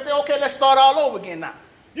sold everything. Okay, let's start all over again now.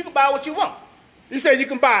 You can buy what you want. He said you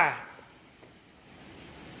can buy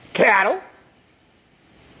cattle.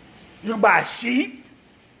 You can buy sheep.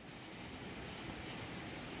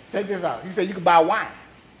 Check this out. He said you can buy wine.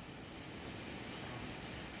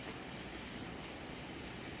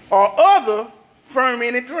 Or other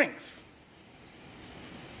fermented drinks.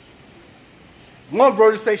 One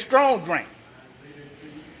version say strong drink.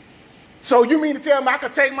 So you mean to tell me I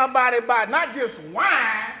could take my body and buy not just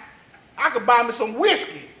wine, I could buy me some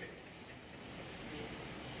whiskey.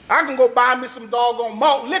 I can go buy me some doggone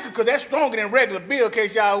malt liquor because that's stronger than regular beer in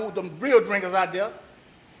case y'all who them real drinkers out there.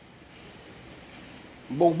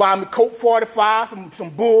 Go buy me Coke 45, some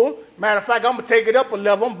Bull. Matter of fact, I'm going to take it up a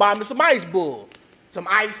level. I'm buy me some Ice Bull, some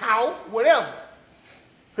Ice House, whatever.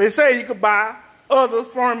 They say you could buy other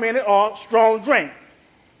fermented or strong drink.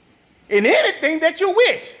 And anything that you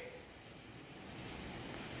wish.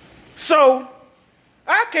 So,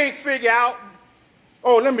 I can't figure out,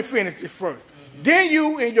 let me finish this first. Mm-hmm. Then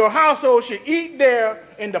you and your household should eat there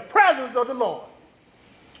in the presence of the Lord,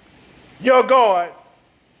 your God,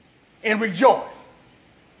 and rejoice.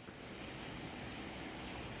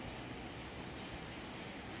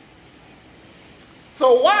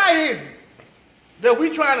 So why is it that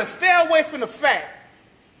we're trying to stay away from the fact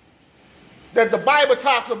that the Bible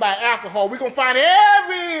talks about alcohol, we're going to find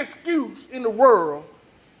every excuse in the world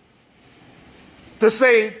to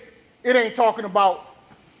say it ain't talking about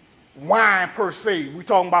wine per se. We're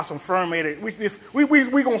talking about some fermented. We're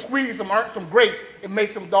going to squeeze some grapes and make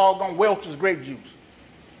some doggone Welch's grape juice.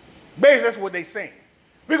 Basically, that's what they're saying.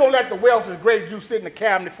 We're going to let the Welch's grape juice sit in the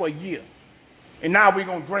cabinet for a year. And now we're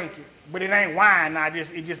going to drink it. But it ain't wine now.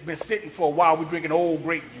 It just been sitting for a while. We're drinking old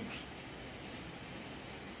grape juice.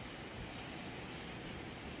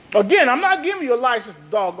 Again, I'm not giving you a license to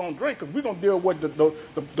doggone drink because we're going to deal with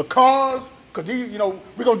the cons. Because,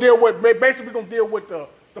 we're going to deal with, basically we're going to deal with the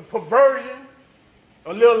perversion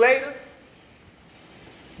a little later.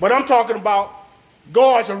 But I'm talking about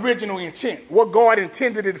God's original intent, what God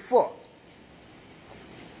intended it for.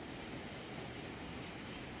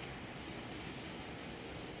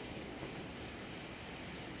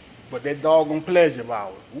 But that doggone pleasure of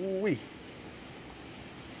ours, ooh-wee.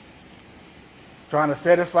 Trying to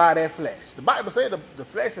satisfy that flesh. The Bible says the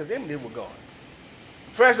flesh is enmity with God.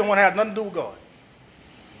 The flesh don't want to have nothing to do with God.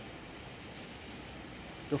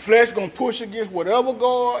 The flesh is going to push against whatever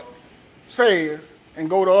God says and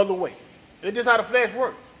go the other way. It's just how the flesh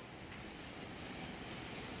works.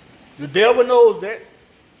 The devil knows that.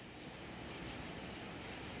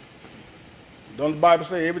 Don't the Bible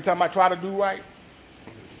say every time I try to do right,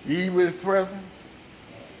 evil is present?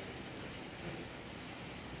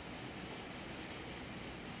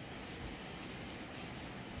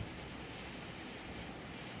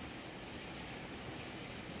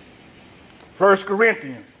 First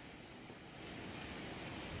Corinthians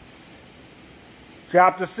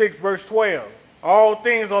chapter 6, verse 12. All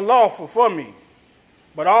things are lawful for me,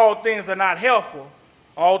 but all things are not helpful.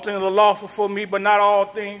 All things are lawful for me, but not all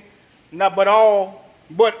things, but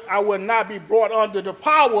I will not be brought under the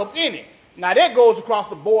power of any. Now that goes across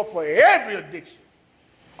the board for every addiction.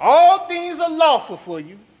 All things are lawful for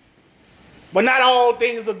you, but not all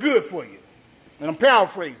things are good for you. And I'm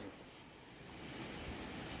paraphrasing.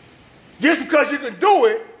 Just because you can do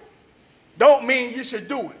it, don't mean you should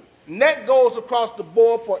do it. And that goes across the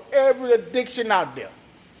board for every addiction out there.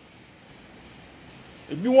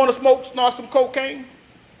 If you want to snort some cocaine,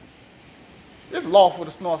 it's lawful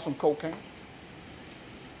to snort some cocaine.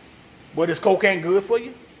 But is cocaine good for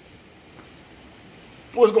you?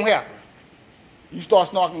 What's going to happen? You start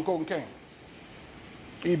snorting cocaine.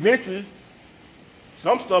 Eventually,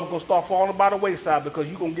 some stuff is going to start falling by the wayside because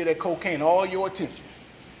you're going to get that cocaine all your attention.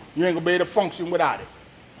 You ain't going to be able to function without it.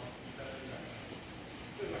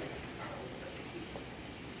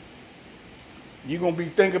 You're going to be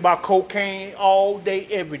thinking about cocaine all day,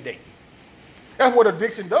 every day. That's what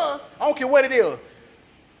addiction does. I don't care what it is.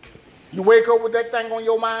 You wake up with that thing on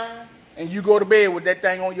your mind, and you go to bed with that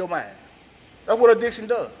thing on your mind. That's what addiction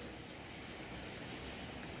does.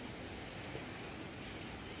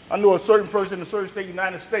 I know a certain person in a certain state,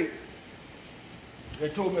 United States. They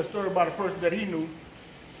told me a story about a person that he knew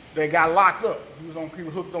that got locked up. He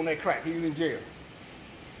was hooked on that crack. He was in jail.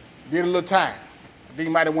 Did a little time. I think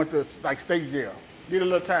he might have went to state jail. Did a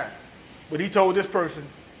little time. But he told this person,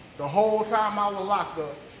 the whole time I was locked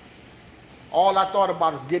up, all I thought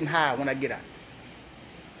about was getting high when I get out.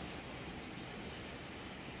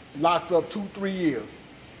 Locked up 2-3 years.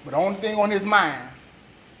 But the only thing on his mind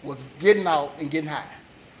was getting out and getting high.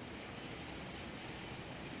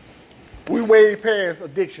 We way past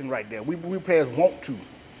addiction right there. We past want to.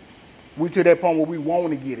 We to that point where we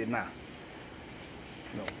want to get it now.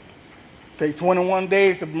 Take 21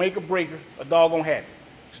 days to make a break a doggone habit.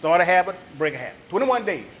 Start a habit, break a habit. 21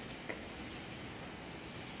 days.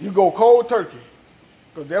 You go cold turkey.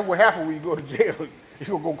 Because that's what happens when you go to jail.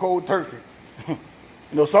 You'll go cold turkey.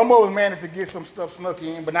 Some of us manage to get some stuff snuck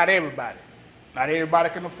in, but not everybody. Not everybody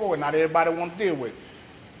can afford it. Not everybody want to deal with it.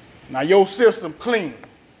 Now your system clean.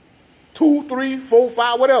 2, 3, 4,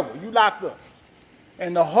 5, whatever. You locked up.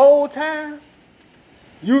 And the whole time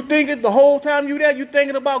you thinking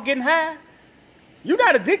about getting high, you're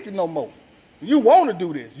not addicted no more. You want to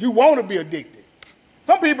do this. You want to be addicted.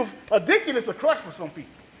 Some people, addiction is a crutch for some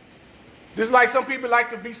people. Just like some people like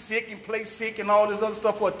to be sick and play sick and all this other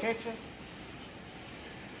stuff for attention.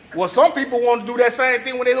 Well, some people want to do that same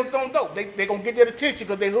thing when they hooked on dope. They're going to get that attention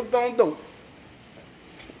because they hooked on dope.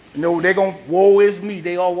 They're going to, woe is me.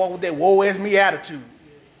 They all walk with that woe is me attitude.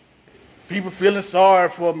 People feeling sorry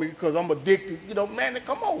for me because I'm addicted. Man,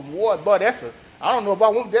 come on, boy. But I don't know if I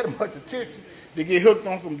want that much attention to get hooked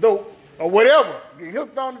on some dope or whatever. Get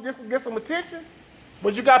hooked on it just to get some attention.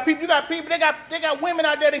 But you got people, they got women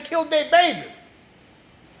out there that killed their babies.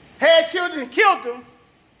 Had children and killed them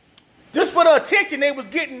just for the attention they was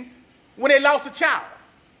getting when they lost a child.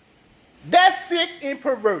 That's sick and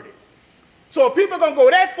perverted. So if people are going to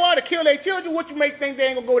go that far to kill their children, what you make think they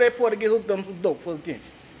ain't going to go that far to get hooked on some dope for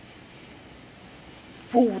attention?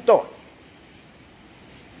 Food for thought.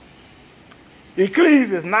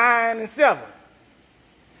 Ecclesiastes 9 and 7.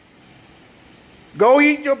 Go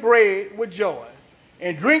eat your bread with joy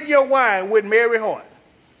and drink your wine with merry heart,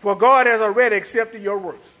 for God has already accepted your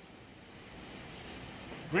works.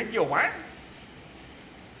 Drink your wine?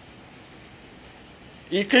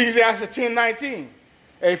 Ecclesiastes 10:19.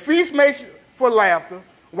 A feast makes for laughter,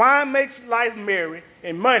 wine makes life merry,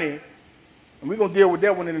 and money, and we're going to deal with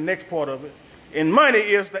that one in the next part of it, and money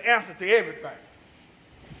is the answer to everything.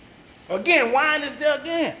 Again, wine is there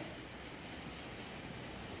again.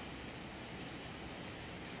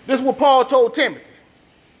 This is what Paul told Timothy.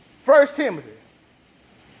 1 Timothy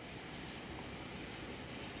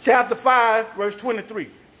chapter 5, verse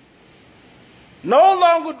 23. No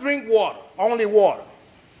longer drink water, only water,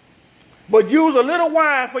 but use a little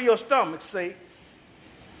wine for your stomach's sake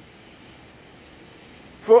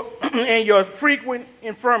and your frequent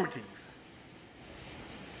infirmities.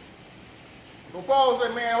 So Paul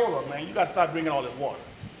said, man, hold up, man, you got to start drinking all this water.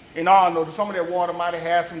 And I know that some of that water might have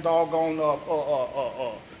had some doggone,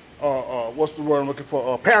 what's the word I'm looking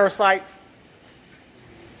for, parasites.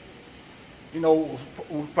 You know,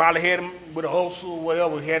 we probably had them with a ulcer or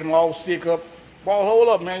whatever, had them all sick up. Paul, hold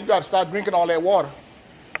up, man, you got to start drinking all that water.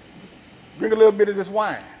 Drink a little bit of this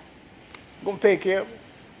wine. It's going to take care of it.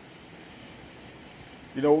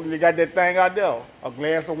 You know, they got that thing out there, a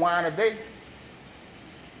glass of wine a day.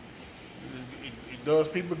 It does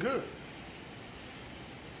people good.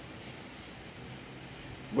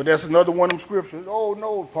 But that's another one of them scriptures. Oh,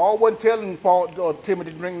 no, Paul wasn't telling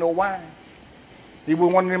Timothy to drink no wine. He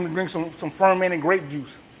was wanting him to drink some fermented grape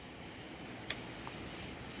juice.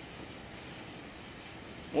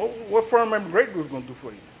 What fermented grape juice going to do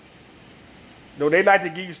for you? No, they like to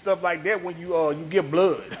give you stuff like that when you get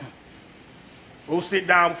blood. Go sit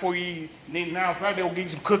down before you eat. Now, in fact, they'll give you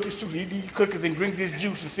some cookies too. You eat cookies and drink this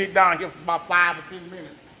juice and sit down here for about 5 or 10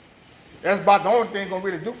 minutes. That's about the only thing going to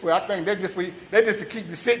really do for you. I think that's just for you. That's just to keep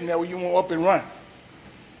you sitting there when you want up and run.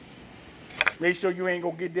 Make sure you ain't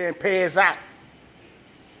going to get there and pass out.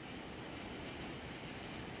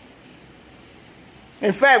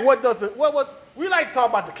 In fact, we like to talk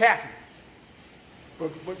about the Catholic.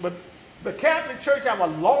 But the Catholic Church have a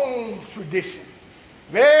long tradition.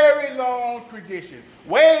 Very long tradition.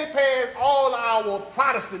 Way past all our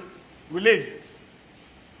Protestant religions.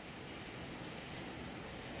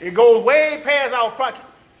 It goes way past our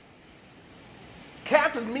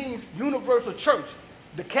Catholic means universal church.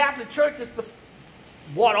 The Catholic Church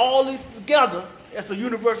brought all this together as a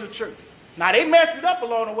universal church. Now, they messed it up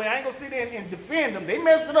along the way. I ain't going to sit there and defend them. They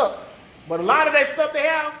messed it up. But a lot of that stuff they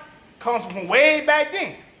have comes from way back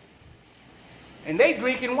then. And they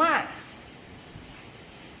drinking wine.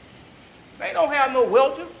 They don't have no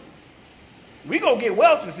Welchers. We go get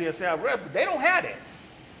Welchers here, but they don't have that.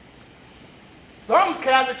 Some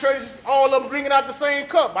Catholic churches, all of them drinking out the same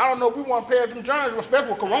cup. I don't know if we want to pass them germs, especially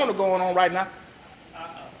with Corona going on right now.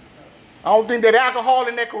 I don't think that alcohol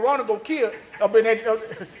in that Corona gonna kill up in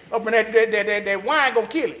that wine gonna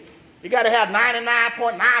kill it. You got to have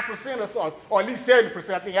 99.9% or so, or at least 70%.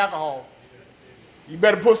 I think alcohol. You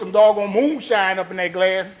better put some doggone moonshine up in that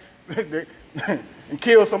glass and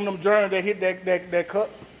kill some of them germs that hit that cup.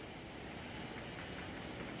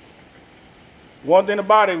 One thing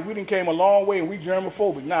about it, we done came a long way and we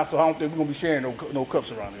germophobic now, so I don't think we're gonna be sharing no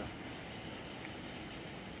cups around here.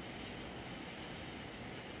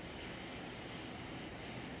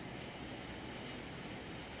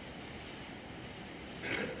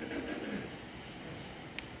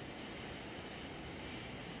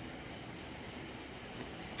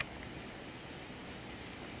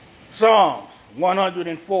 Psalms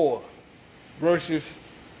 104, verses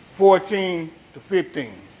 14 to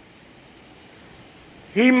 15.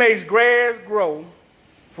 He makes grass grow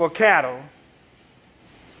for cattle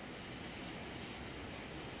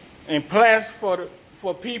and plants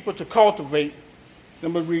for people to cultivate.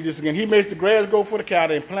 Let me read this again. He makes the grass grow for the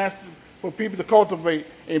cattle and plants for people to cultivate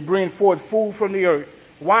and bring forth food from the earth,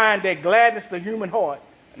 wine that gladdens the human heart,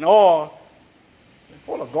 and oil.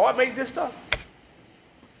 Hold on, God made this stuff?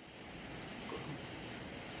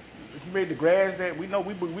 He made the grass that, we know,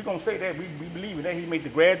 we're going to say that, we believe in that. He made the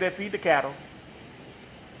grass that feed the cattle.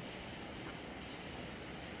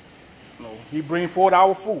 No, he bring forth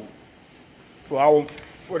our food. For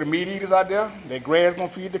the meat eaters out there, that grass going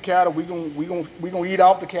to feed the cattle. We gonna eat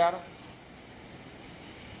off the cattle.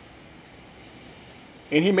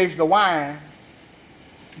 And he makes the wine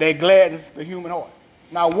that gladdens the human heart.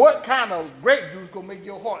 Now, what kind of grape juice going to make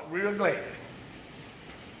your heart real glad?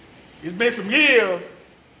 It's been some years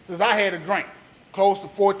since I had a drink. Close to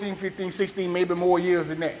 14, 15, 16, maybe more years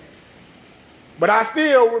than that. But I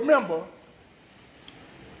still remember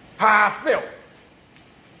how I felt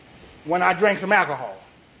when I drank some alcohol.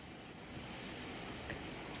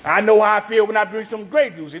 I know how I feel when I drink some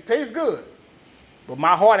grape juice. It tastes good, but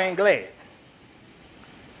my heart ain't glad.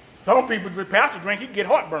 Some people, the pastor drink, he get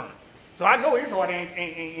heartburn. So I know his heart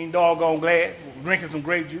ain't doggone glad drinking some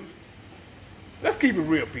grape juice. Let's keep it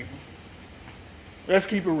real, people. Let's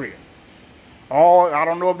keep it real. I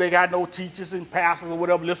don't know if they got no teachers and pastors or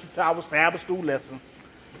whatever listen to our Sabbath school lesson.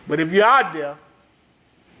 But if you're out there,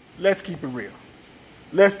 let's keep it real.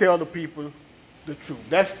 Let's tell the people the truth.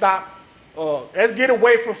 Let's stop. Let's get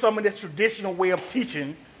away from some of this traditional way of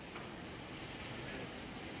teaching.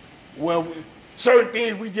 Well, certain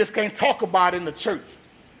things we just can't talk about in the church.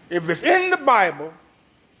 If it's in the Bible,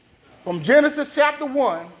 from Genesis chapter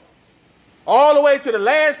 1, all the way to the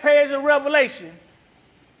last page of Revelation,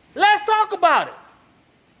 let's talk about it.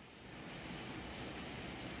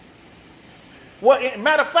 Well,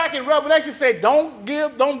 matter of fact, in Revelation, said don't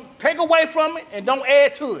take away from it, and don't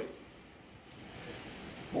add to it.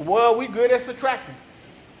 Well, we good at subtracting.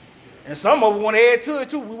 And some of us want to add to it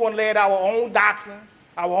too. We want to add our own doctrine,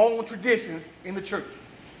 our own traditions in the church.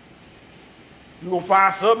 You're going to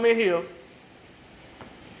find something in here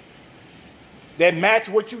that match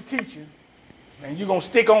what you're teaching, and you're going to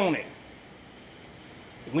stick on it.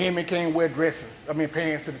 Women can't wear pants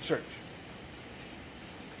to the church.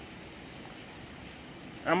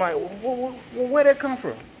 I'm like, well, where'd that come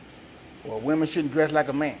from? Well, women shouldn't dress like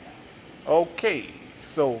a man. Okay,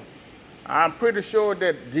 so I'm pretty sure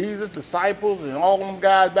that Jesus' disciples and all them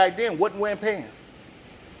guys back then wasn't wearing pants.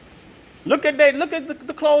 Look at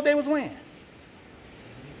the clothes they was wearing.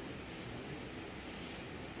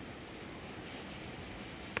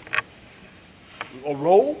 A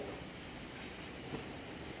robe.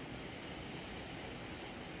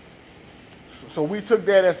 So we took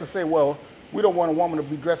that as to say, well, we don't want a woman to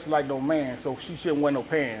be dressed like no man, so she shouldn't wear no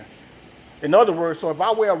pants. In other words, so if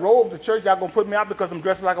I wear a robe to church, y'all gonna put me out because I'm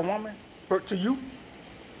dressed like a woman? To you?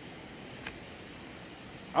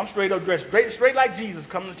 I'm straight up dressed, straight like Jesus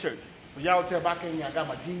coming to church. But y'all tell me I came here, I got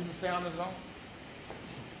my Jesus sandals on,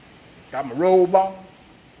 got my robe on.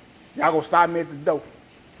 Y'all gonna stop me at the door.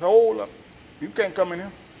 Hold up. You can't come in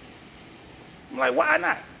here. I'm like, why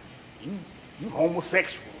not? You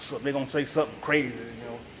homosexual, so they're gonna say something crazy, you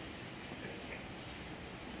know.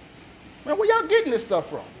 Man, where y'all getting this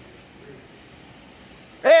stuff from?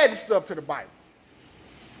 Add this stuff to the Bible.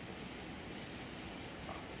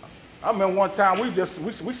 I remember one time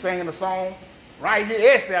we sang a song right here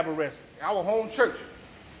at S.A.M, our home church.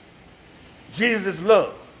 Jesus is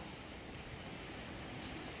love.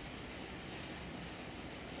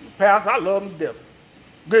 Pastor, I love him to death.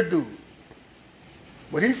 Good dude.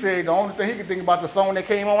 But he said the only thing he could think about the song that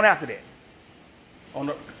came on after that. On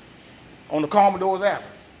the Commodore's album.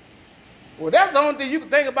 Well, that's the only thing you can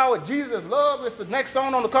think about with Jesus' love is the next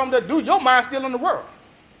song on the Commodore. Dude, your mind's still in the world.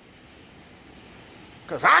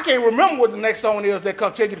 Because I can't remember what the next song is that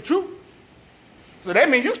come tell you the truth. So that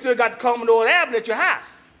means you still got the Commodore's album at your house.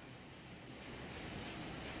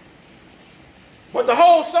 But the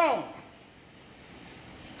whole song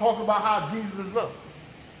talk about how Jesus is love.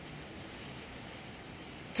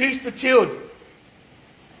 Teach the children.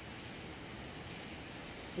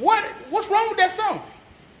 What's wrong with that song?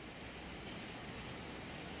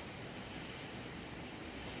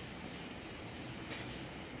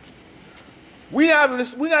 We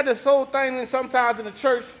got this whole thing sometimes in the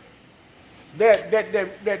church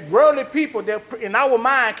that worldly people that in our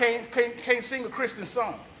mind can't sing a Christian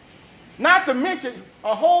song. Not to mention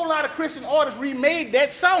a whole lot of Christian artists remade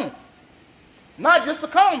that song. Not just the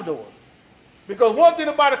Commodore. Because one thing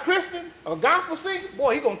about a Christian, a gospel singer,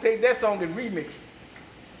 boy, he gonna take that song and remix it.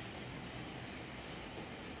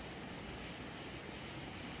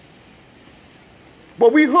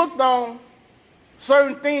 But we hooked on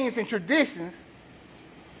certain things and traditions.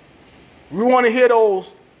 We want to hear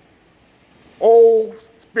those old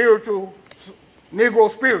spiritual, Negro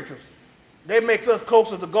spirituals. That makes us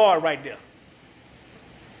closer to God right there.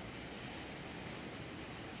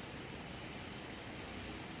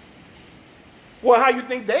 Well, how you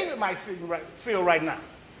think David might feel right now?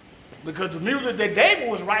 Because the music that David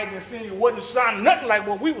was writing and singing wasn't sounding nothing like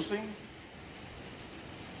what we were singing.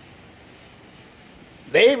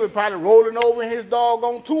 David probably rolling over in his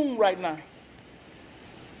doggone tomb right now.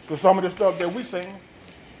 Because some of the stuff that we sing.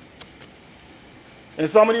 And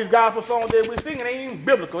some of these gospel songs that we singing ain't even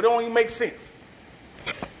biblical. They don't even make sense.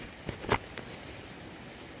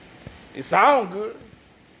 It sounds good.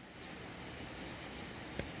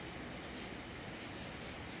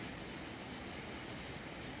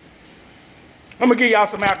 I'm going to give y'all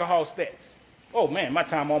some alcohol stats. Oh, man, my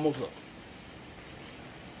time almost up.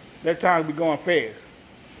 That time will be going fast.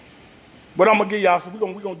 But I'm going to give y'all some,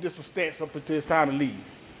 we're going to do some stats up until it's time to leave.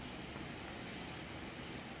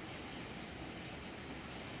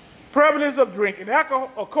 Prevalence of drinking.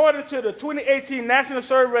 Alcohol, according to the 2018 National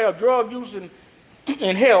Survey of Drug Use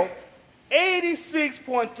and Health,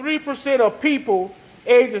 86.3% of people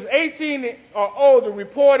ages 18 or older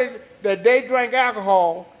reported that they drank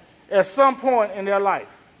alcohol at some point in their life.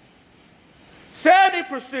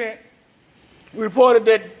 70% reported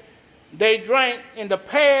that they drank in the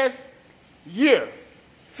past year.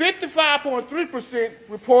 55.3%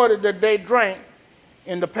 reported that they drank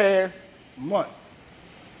in the past month.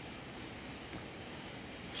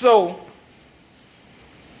 So,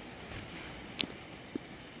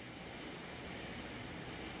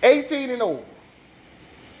 '18 and over,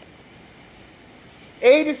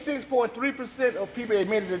 86.3% of people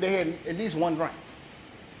admitted that they had at least one drink.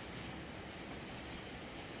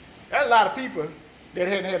 That's a lot of people that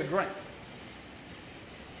hadn't had a drink.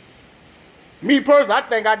 Me personally, I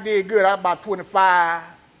think I did good. I was about 25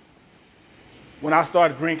 when I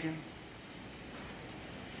started drinking.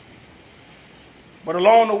 But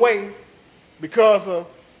along the way, because of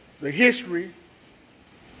the history,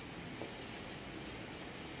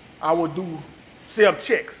 I would do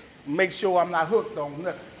self-checks, make sure I'm not hooked on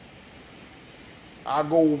nothing. I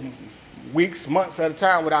go weeks, months at a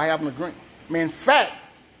time without having a drink. I mean, in fact,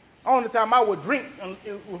 only time I would drink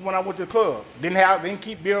was when I went to the club. Didn't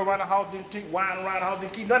keep beer around the house, didn't keep wine around the house,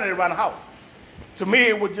 didn't keep none of it around the house. To me,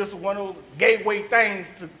 it was just one of those gateway things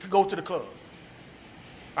to go to the club.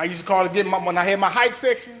 I used to call it when I had my hype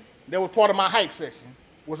section, that was part of my hype section,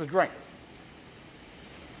 was a drink.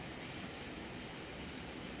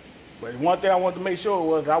 But one thing I wanted to make sure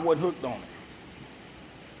was I wasn't hooked on it.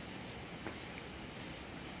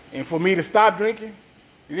 And for me to stop drinking,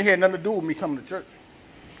 it didn't have nothing to do with me coming to church.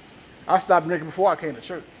 I stopped drinking before I came to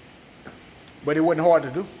church. But it wasn't hard to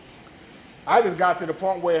do. I just got to the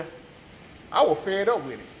point where I was fed up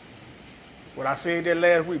with it. What I said that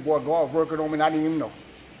last week, boy, God was working on me and I didn't even know.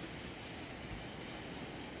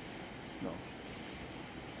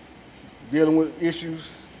 Dealing with issues,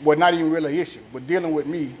 well, not even really an issue, but dealing with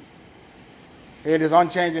me, had his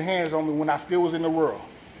unchanging hands on me when I still was in the world.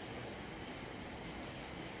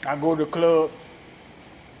 I go to the club,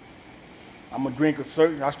 I'm a drinker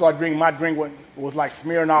certain. I started drinking, my drink was like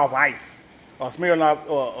Smirnoff Ice, or Smirnoff,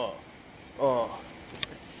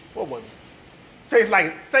 what was it? Tastes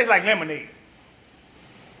like lemonade.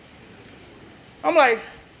 I'm like,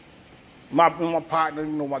 my partner,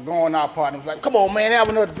 my going out partner was like, come on, man, have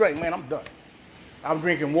another drink. Man, I'm done. I'm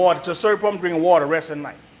drinking water. To a certain point, I'm drinking water the rest of the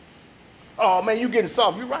night. Oh, man, you getting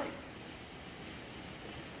soft. You're right.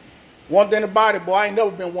 One thing about it, boy, I ain't never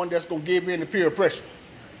been one that's going to give in to peer pressure.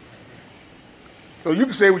 So you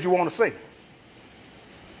can say what you want to say.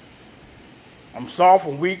 I'm soft,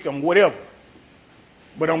 I'm weak, I'm whatever.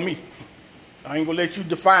 But I'm me. I ain't going to let you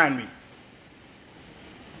define me.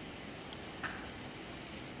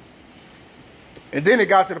 And then it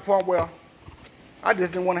got to the point where I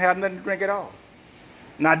just didn't want to have nothing to drink at all.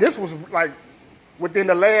 Now this was like within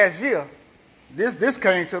the last year. This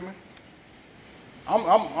came to me.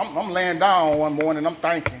 I'm laying down one morning. I'm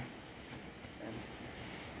thinking,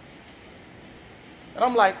 and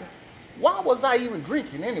I'm like, why was I even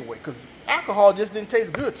drinking anyway? Because alcohol just didn't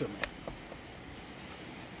taste good to me.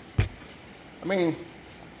 I mean,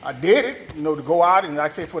 I did it, to go out and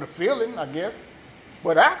like I say for the feeling, I guess.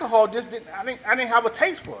 But alcohol just didn't, I didn't have a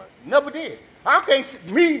taste for it. Never did. That's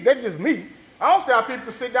just me. I don't see how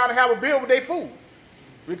people sit down and have a beer with their food.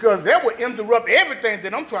 Because that would interrupt everything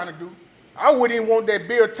that I'm trying to do. I wouldn't even want that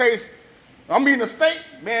beer taste. I'm eating a steak,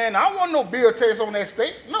 man, I don't want no beer taste on that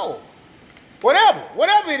steak. No.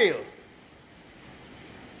 Whatever it is.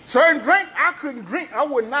 Certain drinks I couldn't drink. I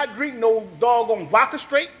would not drink no doggone vodka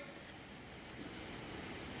straight.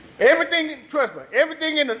 Everything, trust me,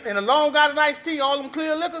 everything in a Long Island iced tea, all them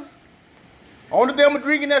clear liquors, only thing I'm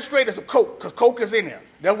drinking that straight is a Coke, because Coke is in there.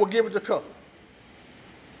 That will give it the color.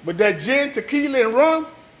 But that gin, tequila, and rum,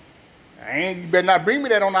 you better not bring me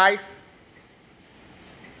that on ice.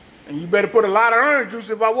 And you better put a lot of orange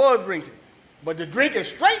juice if I was drinking. But to drink it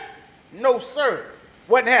straight, no sir.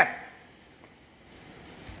 Wasn't happening.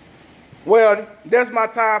 Well, that's my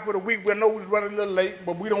time for the week. We know we're running a little late,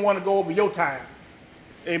 but we don't want to go over your time.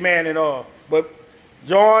 Amen and all. But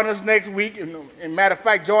join us next week. And matter of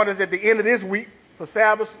fact, join us at the end of this week for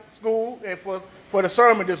Sabbath school and for the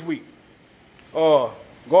sermon this week.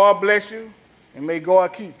 God bless you and may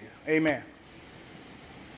God keep you. Amen.